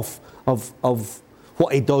level and off of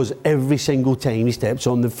what he does every single time he steps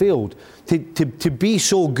on the field. To be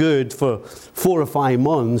so good for 4 or 5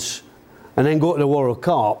 months and then go to the World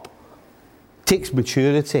Cup takes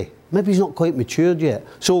maturity. Maybe he's not quite matured yet.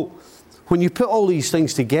 So when you put all these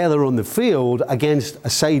things together on the field against a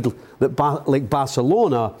side like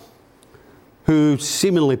Barcelona, who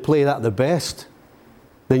seemingly play at the best,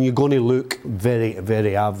 then you're going to look very,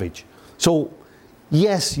 very average. So,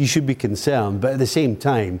 yes, you should be concerned, but at the same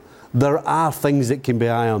time, there are things that can be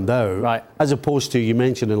ironed out, right, as opposed to, you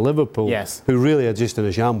mentioned in Liverpool, yes, who really are just in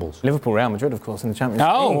a shambles. Liverpool, Real Madrid, of course, in the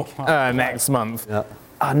Champions League next month. Yeah.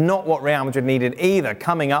 Not what Real Madrid needed either.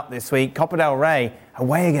 Coming up this week, Copa del Rey,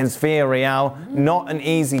 away against Villarreal. Not an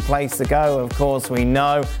easy place to go, of course, we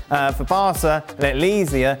know. For Barca,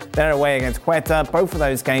 Lesia, they're away against Quetta. Both of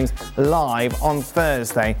those games live on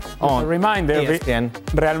Thursday on a reminder, ESPN.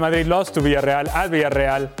 Real Madrid lost to Villarreal at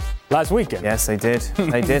Villarreal last weekend. Yes, they did.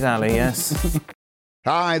 They did, Ali, yes.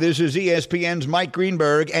 Hi, this is ESPN's Mike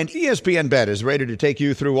Greenberg, and ESPN Bet is ready to take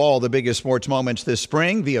you through all the biggest sports moments this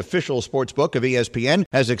spring. The official sports book of ESPN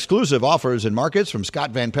has exclusive offers and markets from Scott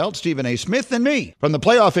Van Pelt, Stephen A. Smith, and me. From the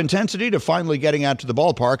playoff intensity to finally getting out to the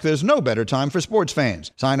ballpark, there's no better time for sports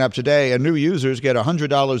fans. Sign up today, and new users get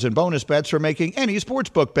 $100 in bonus bets for making any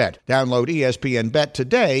sportsbook bet. Download ESPN Bet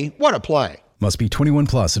today. What a play. Must be 21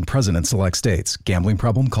 plus and present in select states. Gambling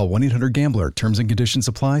problem? Call 1-800-GAMBLER. Terms and conditions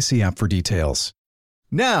apply. See app for details.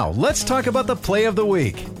 Now, let's talk about the play of the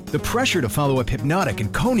week. The pressure to follow up Hypnotic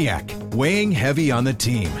and Cognac, weighing heavy on the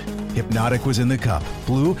team. Hypnotic was in the cup,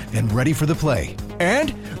 blue, and ready for the play.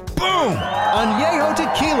 And boom! Añejo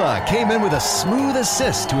Tequila came in with a smooth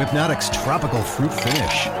assist to Hypnotic's tropical fruit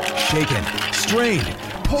finish. Shaken, strained,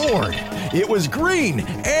 poured. It was green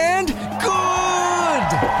and good!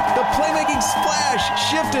 The playmaking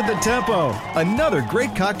splash shifted the tempo. Another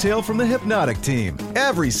great cocktail from the Hypnotic team.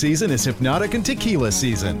 Every season is Hypnotic and Tequila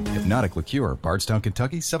season. Hypnotic Liqueur, Bardstown,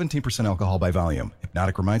 Kentucky, 17% alcohol by volume.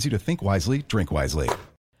 Hypnotic reminds you to think wisely, drink wisely.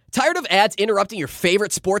 Tired of ads interrupting your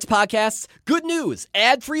favorite sports podcasts? Good news!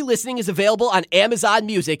 Ad-free listening is available on Amazon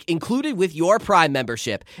Music, included with your Prime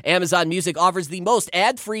membership. Amazon Music offers the most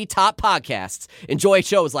ad-free top podcasts. Enjoy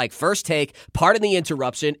shows like First Take, Pardon the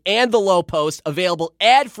Interruption, and The Low Post, available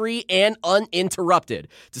ad-free and uninterrupted.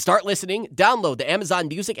 To start listening, download the Amazon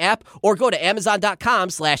Music app or go to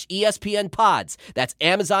amazon.com/ESPNpods. That's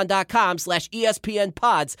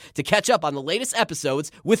amazon.com/ESPNpods to catch up on the latest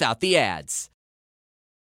episodes without the ads.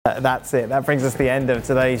 That's it. That brings us to the end of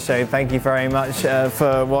today's show. Thank you very much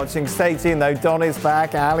for watching. Stay tuned, though. Don is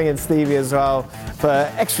back, Ali and Stevie as well, for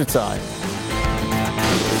Extra Time.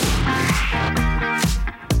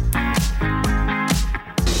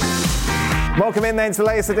 Welcome in then to the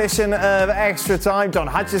latest edition of Extra Time. Don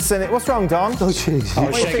Hutchison. What's wrong, Don? Oh, jeez. I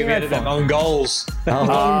wish I could get them own goals. Own goals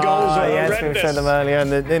are yes, horrendous. we've said them earlier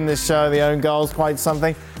in the show. The own goals, quite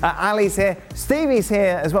something. Ali's here. Stevie's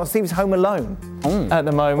here as well. Stevie's home alone at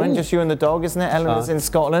the moment. Just you and the dog, isn't it? Eleanor's in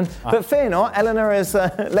Scotland. But fear not, Eleanor has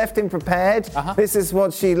left him prepared. This is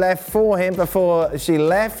what she left for him before she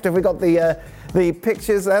left. Have we got the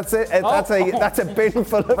pictures? That's it. That's a bin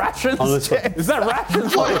full of rations. Honestly. Is that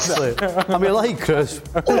rations? Honestly. I mean, like Chris.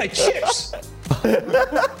 Oh, like chips.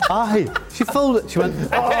 Aye. She filled it. She went,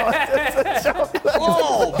 Oh,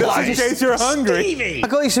 just in case you're hungry. Stevie! I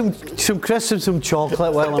got you some crisps and some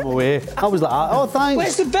chocolate while I'm away. I was like, oh, thanks.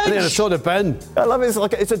 Where's the bench? And then I saw the bin. I love it.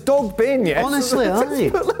 It's a dog bin, yes. Honestly,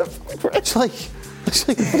 aye. It's like, what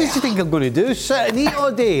do you think I'm going to do? Sit and eat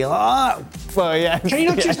all day like that? Well, yeah. Can you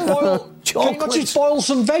not just boil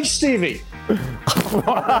some veg, Stevie?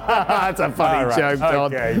 That's a funny joke,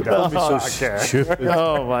 Don. Okay, don't be so Stupid.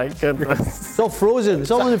 Oh my goodness. It's all frozen.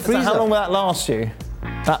 It's all in the freezer. So how long will that last you?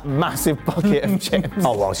 That massive bucket of chips.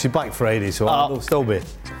 Oh well, she's back Friday, so they'll still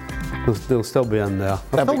be in there.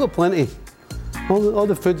 I've still got plenty. All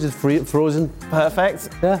the food is frozen. Perfect.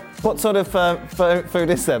 Yeah. What sort of food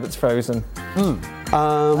is there that's frozen?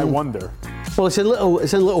 I wonder. Well, it's in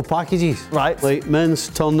little packages. Right. Like mince,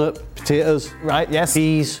 turnip, potatoes. Right. Yes.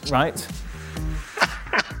 Peas. Right.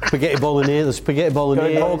 Spaghetti bolognese. The spaghetti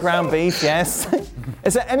bolognese. All ground beef. Yes.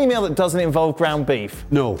 Is there any meal that doesn't involve ground beef?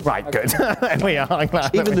 No. Right. Good. There we are. I'm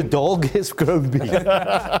glad. Even the dog gets ground beef.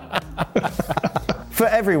 For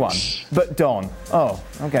everyone, but Don. Oh,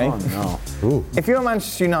 okay. Oh no. Ooh. If you're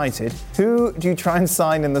Manchester United, who do you try and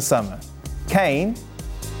sign in the summer? Kane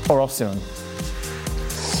or Osimhen?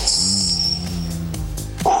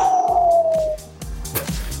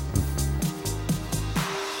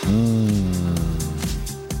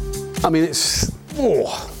 I mean, it's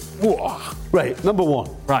right. Number one.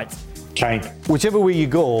 Right. Kane. Whichever way you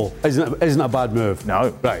go isn't a bad move. No.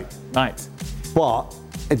 Right. Right. But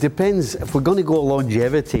it depends. If we're going to go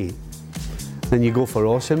longevity, then you go for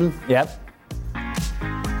Osimhen. Yep.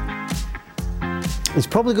 It's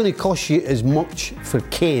probably going to cost you as much for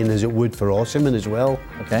Kane as it would for Osimhen as well.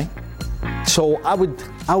 Okay. So I would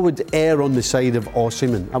err on the side of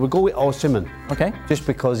Osimhen. I would go with Osimhen. Okay. Just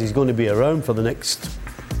because he's going to be around for the next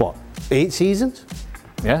 8 seasons?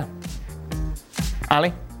 Yeah.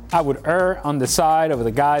 Ali? I would err on the side of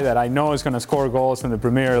the guy that I know is going to score goals in the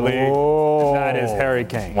Premier League. Oh. And that is Harry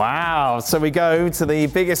Kane. Wow. So we go to the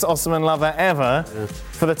biggest Osimhen lover ever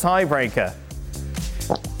for the tiebreaker.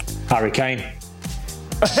 Harry Kane.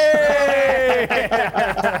 Hey!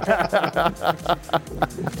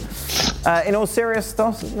 In all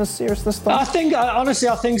seriousness, I think honestly,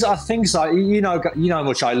 I think so. You know how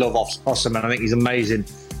much I love Osimhen. I think he's amazing.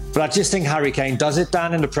 But I just think Harry Kane does it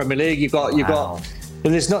down in the Premier League. You've got.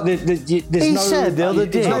 There's no. He said the other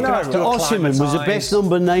day Osimhen was the best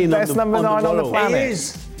number 9 on the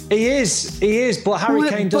planet. He is. But Harry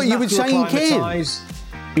Kane doesn't have to acclimatise.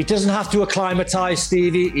 He doesn't have to acclimatise,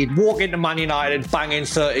 Stevie. He'd walk into Man United banging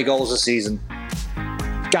 30 goals a season.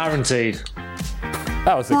 Guaranteed.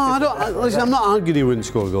 That was I'm not arguing he wouldn't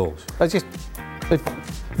score goals. I just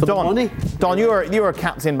Don, you were a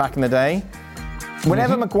captain back in the day.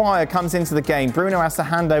 Whenever Maguire comes into the game, Bruno has to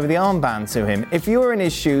hand over the armband to him. If you were in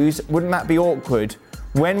his shoes, wouldn't that be awkward?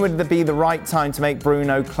 When would there be the right time to make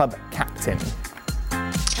Bruno club captain?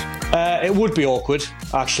 It would be awkward,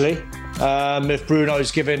 actually. If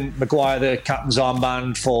Bruno's giving Maguire the captain's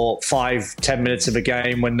armband for 5-10 minutes of a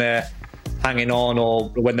game when they're hanging on or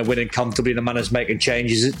when they're winning comfortably and the manager's making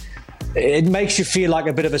changes, it makes you feel like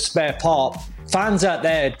a bit of a spare part. Fans out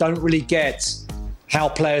there don't really get how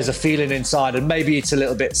players are feeling inside, and maybe it's a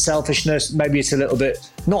little bit selfishness, maybe it's a little bit,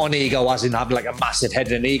 not an ego as in having like a massive head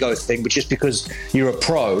and an ego thing, but just because you're a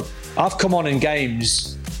pro. I've come on in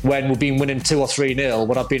games when we've been winning 2 or 3-0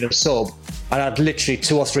 when I've been a sub, and I'd literally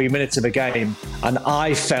 2 or 3 minutes of a game, and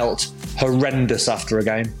I felt horrendous after a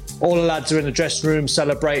game. All the lads are in the dressing room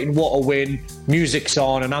celebrating, what a win, music's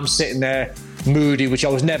on, and I'm sitting there moody, which I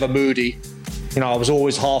was never moody. You know, I was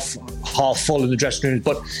always half full in the dressing room,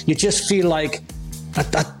 but you just feel like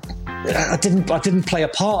I didn't play a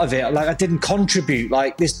part of it. Like I didn't contribute.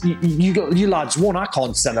 Like this, you lads won. I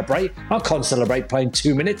can't celebrate. I can't celebrate playing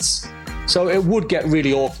 2 minutes. So it would get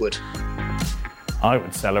really awkward. I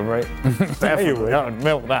would celebrate. Definitely, I would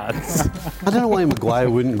milk that. I don't know why Maguire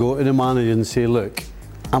wouldn't go to the manager and say, "Look,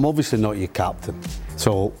 I'm obviously not your captain,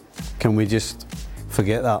 so can we just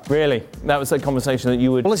forget that?" Really, that was a conversation that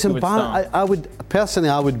you would. Well, it's embarrassing. I would personally,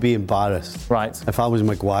 I would be embarrassed. Right. If I was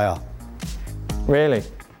Maguire. Really?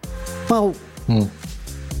 Well, well,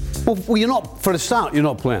 you're not, for a start, you're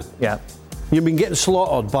not playing. Yeah. You've been getting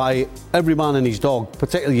slaughtered by every man and his dog,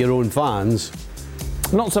 particularly your own fans.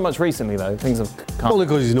 Not so much recently, though. Things have come. Well,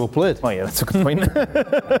 because he's not played. Oh, yeah, that's a good point.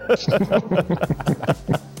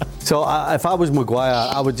 So if I was Maguire,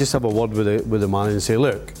 I would just have a word with the man and say,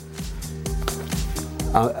 "Look,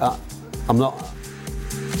 I'm not.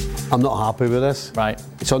 I'm not happy with this. Right.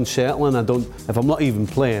 It's unsettling. If I'm not even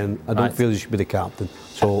playing, I don't feel you should be the captain.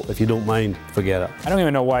 So if you don't mind, forget it. I don't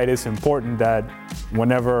even know why it is important that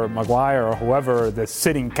whenever Maguire or whoever the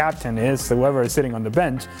sitting captain is, whoever is sitting on the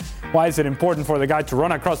bench, why is it important for the guy to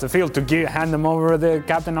run across the field to hand them over the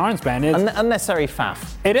captain armband? It's unnecessary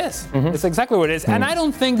faff. It is. It's exactly what it is. And I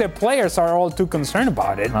don't think the players are all too concerned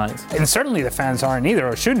about it. Right. And certainly the fans aren't either,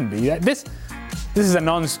 or shouldn't be. This is a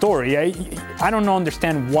non-story. I don't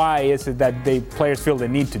understand why is it that the players feel the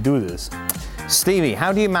need to do this. Stevie,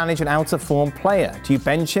 how do you manage an out-of-form player? Do you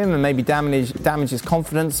bench him and maybe damage his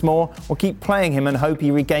confidence more, or keep playing him and hope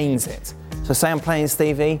he regains it? So say I'm playing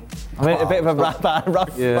Stevie. I mean, a bit of a rough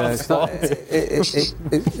spot.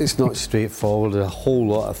 It's not straightforward. A whole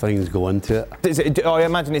lot of things go into it. I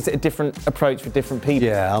imagine it's a different approach for different people.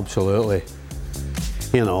 Yeah, absolutely.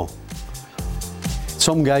 You know,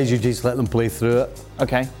 some guys you just let them play through it.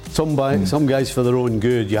 Okay. Some guys for their own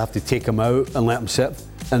good, you have to take them out and let them sit.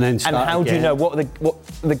 And then start And how again. do you know what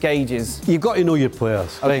the gauge is? You've got to know your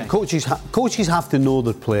players. Okay. Right? Coaches have to know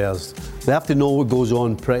their players. They have to know what goes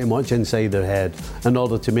on pretty much inside their head in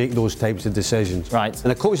order to make those types of decisions. Right.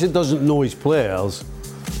 And a coach that doesn't know his players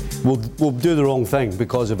will do the wrong thing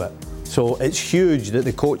because of it. So it's huge that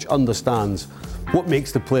the coach understands what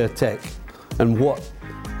makes the player tick and what's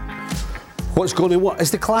going to work.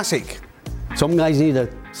 It's the classic. Some guys need a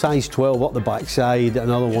size 12 up the backside, and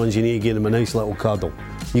other ones you need to give them a nice little cuddle.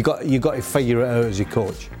 You got to figure it out as a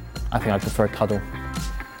coach. I think I prefer a cuddle.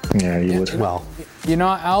 Yeah, you would. Well, you know,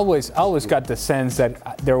 I always got the sense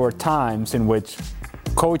that there were times in which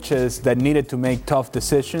coaches that needed to make tough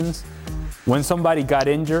decisions, when somebody got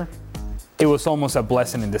injured, it was almost a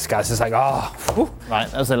blessing in disguise. It's like, right,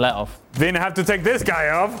 that was a let off. Didn't have to take this guy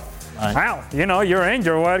off. Right. Wow, you know, you're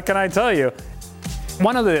injured. What can I tell you?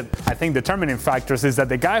 One of the, I think, determining factors is that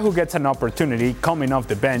the guy who gets an opportunity coming off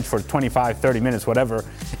the bench for 25, 30 minutes, whatever,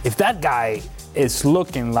 if that guy is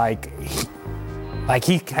looking like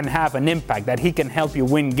he can have an impact, that he can help you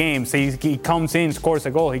win games, he comes in, scores a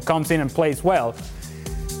goal, he comes in and plays well,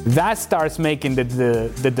 that starts making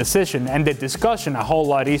the decision and the discussion a whole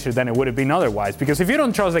lot easier than it would have been otherwise. Because if you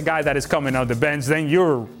don't trust the guy that is coming off the bench, then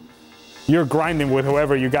you're grinding with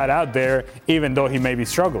whoever you got out there, even though he may be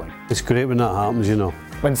struggling. It's great when that happens, you know.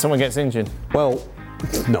 When someone gets injured? Well,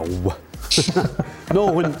 no.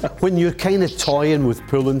 No, when you're kind of toying with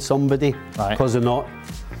pulling somebody because they're not,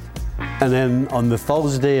 and then on the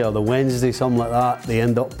Thursday or the Wednesday, something like that, they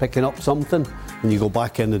end up picking up something, and you go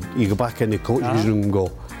back in the coach's room and go,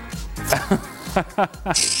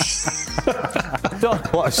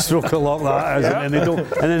 what a stroke of luck that is. And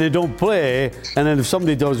then they don't play, and then if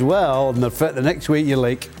somebody does well and they're fit the next week, you're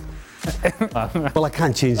like, well, I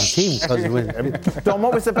can't change the team. Don,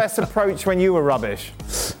 what was the best approach when you were rubbish?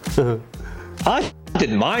 I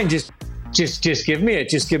didn't mind. Just give me it.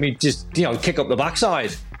 Just kick up the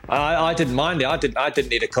backside. I didn't mind it. I didn't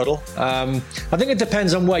need a cuddle. I think it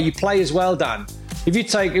depends on where you play as well, Dan.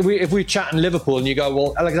 If we chat in Liverpool and you go,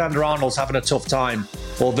 well, Alexander Arnold's having a tough time,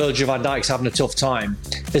 or Virgil van Dijk's having a tough time,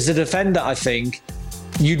 as a defender, I think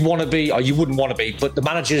you'd want to be, or you wouldn't want to be, but the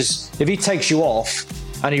manager's, if he takes you off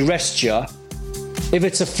and he rests you, if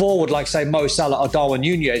it's a forward like, say, Mo Salah or Darwin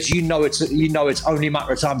Nunez, you know it's only a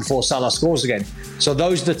matter of time before Salah scores again. So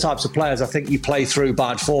those are the types of players I think you play through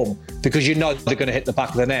bad form, because you know they're going to hit the back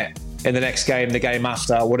of the net in the next game, the game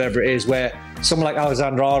after, whatever it is, where someone like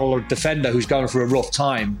Alexander Arnold, or a defender who's going through a rough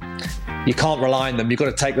time, you can't rely on them. You've got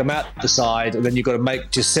to take them out the side, and then you've got to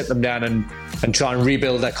just sit them down and try and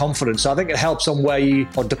rebuild their confidence. So I think it helps on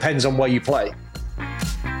depends on where you play.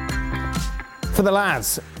 For the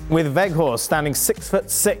lads, with Weghorst standing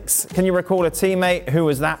 6'6", can you recall a teammate who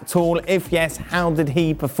was that tall? If yes, how did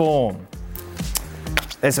he perform?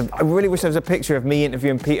 I really wish there was a picture of me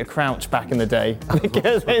interviewing Peter Crouch back in the day,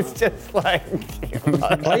 because it's just like...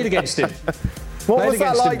 I played against him. What was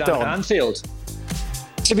that like, Don? At Anfield.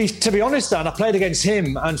 To be honest, Dan, I played against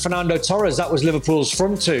him and Fernando Torres. That was Liverpool's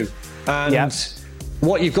front two. And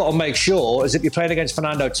what you've got to make sure is if you're playing against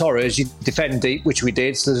Fernando Torres, you defend deep, which we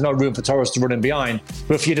did, so there's no room for Torres to run in behind.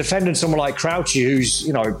 But if you're defending someone like Crouchy, who's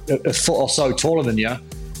a foot or so taller than you,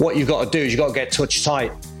 what you've got to do is you've got to get touch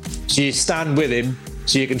tight. So you stand with him,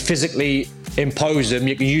 so you can physically impose him.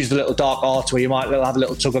 You can use the little dark arts where you might have a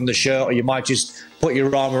little tug on the shirt, or you might just put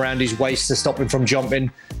your arm around his waist to stop him from jumping.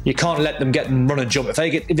 You can't let them get them run and jump.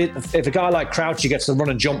 If a guy like Crouchy gets to run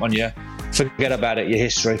and jump on you, forget about it, your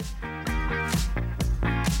history.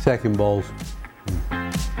 Second balls.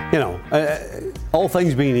 All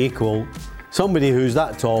things being equal, somebody who's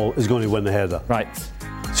that tall is going to win the header. Right.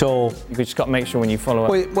 So you just got to make sure when you follow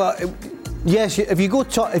up. Yes, if you go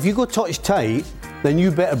touch tight, then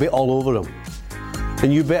you better be all over him.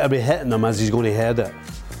 And you better be hitting him as he's going to head it.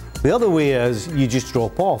 The other way is you just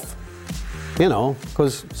drop off. You know,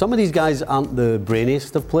 because some of these guys aren't the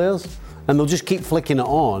brainiest of players, and they'll just keep flicking it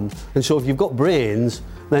on. And so if you've got brains,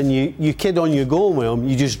 then you kid on your goal with him,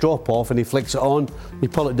 you just drop off and he flicks it on, you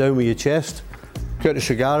pull it down with your chest, get the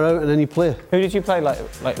cigar out, and then you play. Who did you play like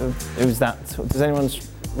who's that? Does anyone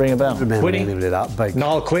ring a bell? Remember anybody that big?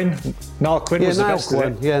 Niall Quinn. Niall Quinn was the Niall best.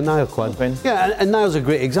 Quinn. Yeah, Niall Quinn. Yeah, and Niall's a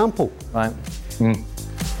great example. Right.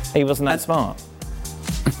 He wasn't that smart.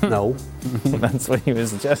 No. That's what he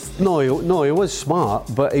was just. No, he was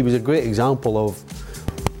smart, but he was a great example of.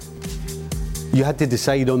 You had to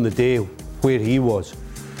decide on the day where he was,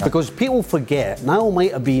 because people forget. Niall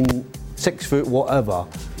might have been 6 foot whatever,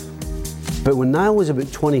 but when Niall was about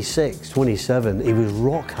 26, 27, he was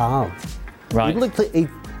rock hard. Right.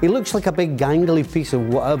 He looks like a big gangly piece of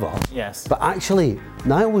whatever. Yes. But actually,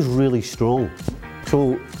 Niall was really strong.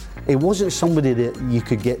 So it wasn't somebody that you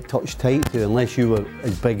could get touched tight to unless you were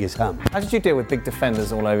as big as him. How did you deal with big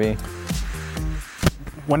defenders all over you?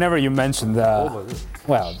 Whenever you mentioned I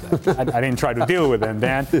didn't try to deal with them,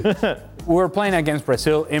 Dan. We were playing against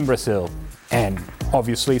Brazil in Brazil. And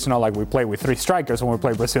obviously, it's not like we play with 3 strikers when we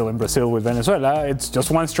play Brazil in Brazil with Venezuela. It's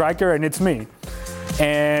just 1 striker, and it's me.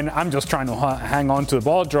 And I'm just trying to hang on to the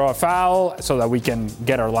ball, draw a foul, so that we can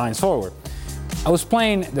get our lines forward. I was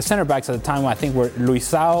playing the center backs at the time, I think, were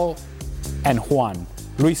Luisao and Juan.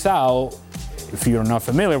 Luisao, if you're not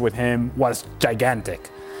familiar with him, was gigantic.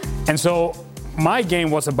 And so my game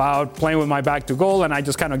was about playing with my back to goal, and I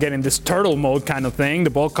just kind of get in this turtle mode kind of thing. The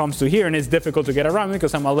ball comes to here, and it's difficult to get around me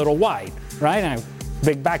because I'm a little wide, right? And I have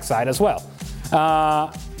big backside as well.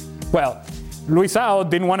 Luisao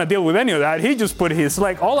didn't want to deal with any of that. He just put his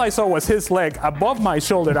leg, all I saw was his leg above my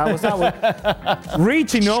shoulder. I was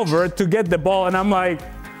reaching over to get the ball, and I'm like,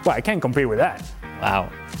 well, I can't compete with that. Wow.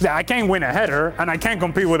 I can't win a header, and I can't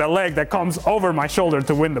compete with a leg that comes over my shoulder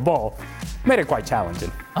to win the ball. Made it quite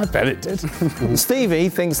challenging. I bet it did. Stevie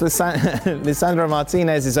thinks Lisandro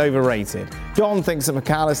Martinez is overrated. John thinks that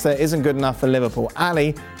McAllister isn't good enough for Liverpool.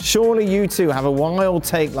 Ali, surely you two have a wild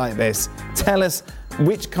take like this. Tell us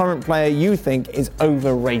which current player you think is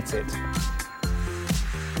overrated.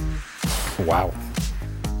 Wow.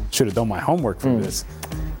 Should have done my homework for this.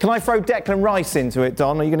 Can I throw Declan Rice into it,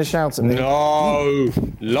 Don? Are you going to shout at me? No.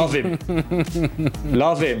 Love him.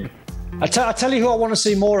 Love him. I tell you who I want to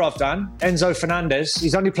see more of, Dan. Enzo Fernandez.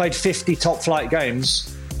 He's only played 50 top flight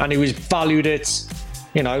games, and he was valued at,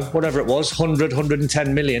 whatever it was, 100,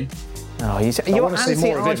 110 million. Oh, you're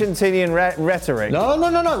anti-Argentinian rhetoric. No. I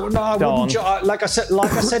wouldn't. Like I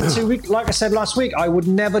said last week, I would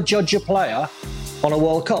never judge a player on a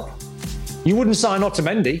World Cup. You wouldn't sign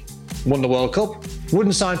Otamendi, won the World Cup.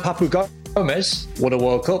 Wouldn't sign Papu Gomez, won a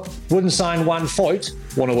World Cup. Wouldn't sign Juan Foyt,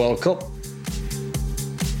 won a World Cup.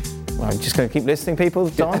 Well, I'm just going to keep listing people,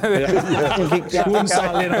 Don. Wouldn't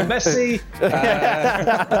sign Lionel Messi.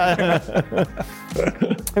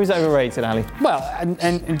 Who's overrated, Ali? Well,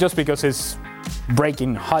 and just because it's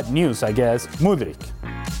breaking hot news, I guess, Mudryk.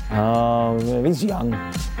 Oh, he's young.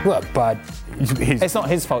 Well, but it's not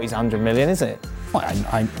his fault he's 100 million, is it? Well,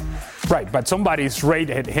 right, but somebody's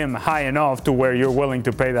rated him high enough to where you're willing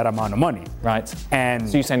to pay that amount of money. Right. And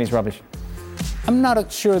so you're saying he's rubbish? I'm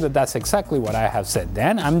not sure that that's exactly what I have said,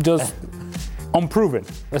 Dan. I'm just unproven.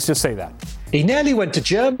 Let's just say that. He nearly went to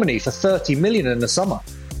Germany for 30 million in the summer.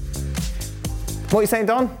 What are you saying,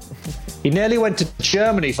 Don? He nearly went to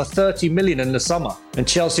Germany for 30 million in the summer, and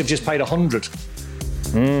Chelsea have just paid 100.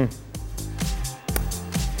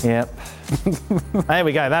 Yep. There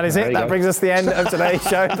we go. That is it. That brings us to the end of today's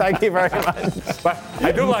show. Thank you very much. But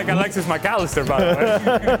I do like Alexis McAllister, by the way.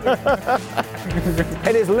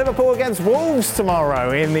 It is Liverpool against Wolves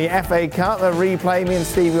tomorrow in the FA Cup. The replay. Me and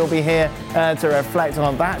Stevie will be here to reflect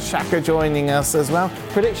on that. Shaka joining us as well.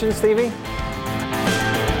 Predictions, Stevie?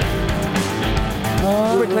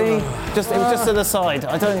 Quickly. It was just to the side.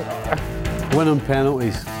 I don't. Win on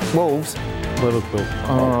penalties. Wolves. Liverpool.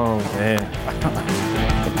 Oh, dear.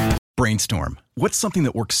 Brainstorm. What's something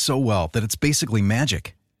that works so well that it's basically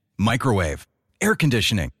magic? Microwave. Air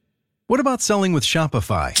conditioning. What about selling with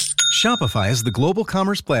Shopify? Shopify is the global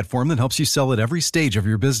commerce platform that helps you sell at every stage of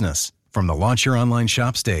your business. From the launch your online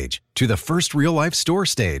shop stage, to the first real-life store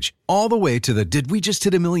stage, all the way to the did we just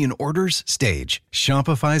hit 1 million orders stage.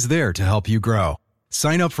 Shopify's there to help you grow.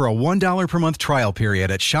 Sign up for a $1 per month trial period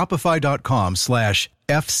at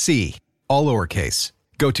shopify.com/FC. All lowercase.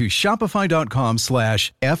 Go to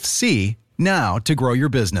shopify.com/FC now to grow your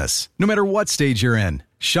business. No matter what stage you're in.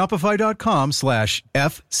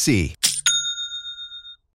 Shopify.com/FC.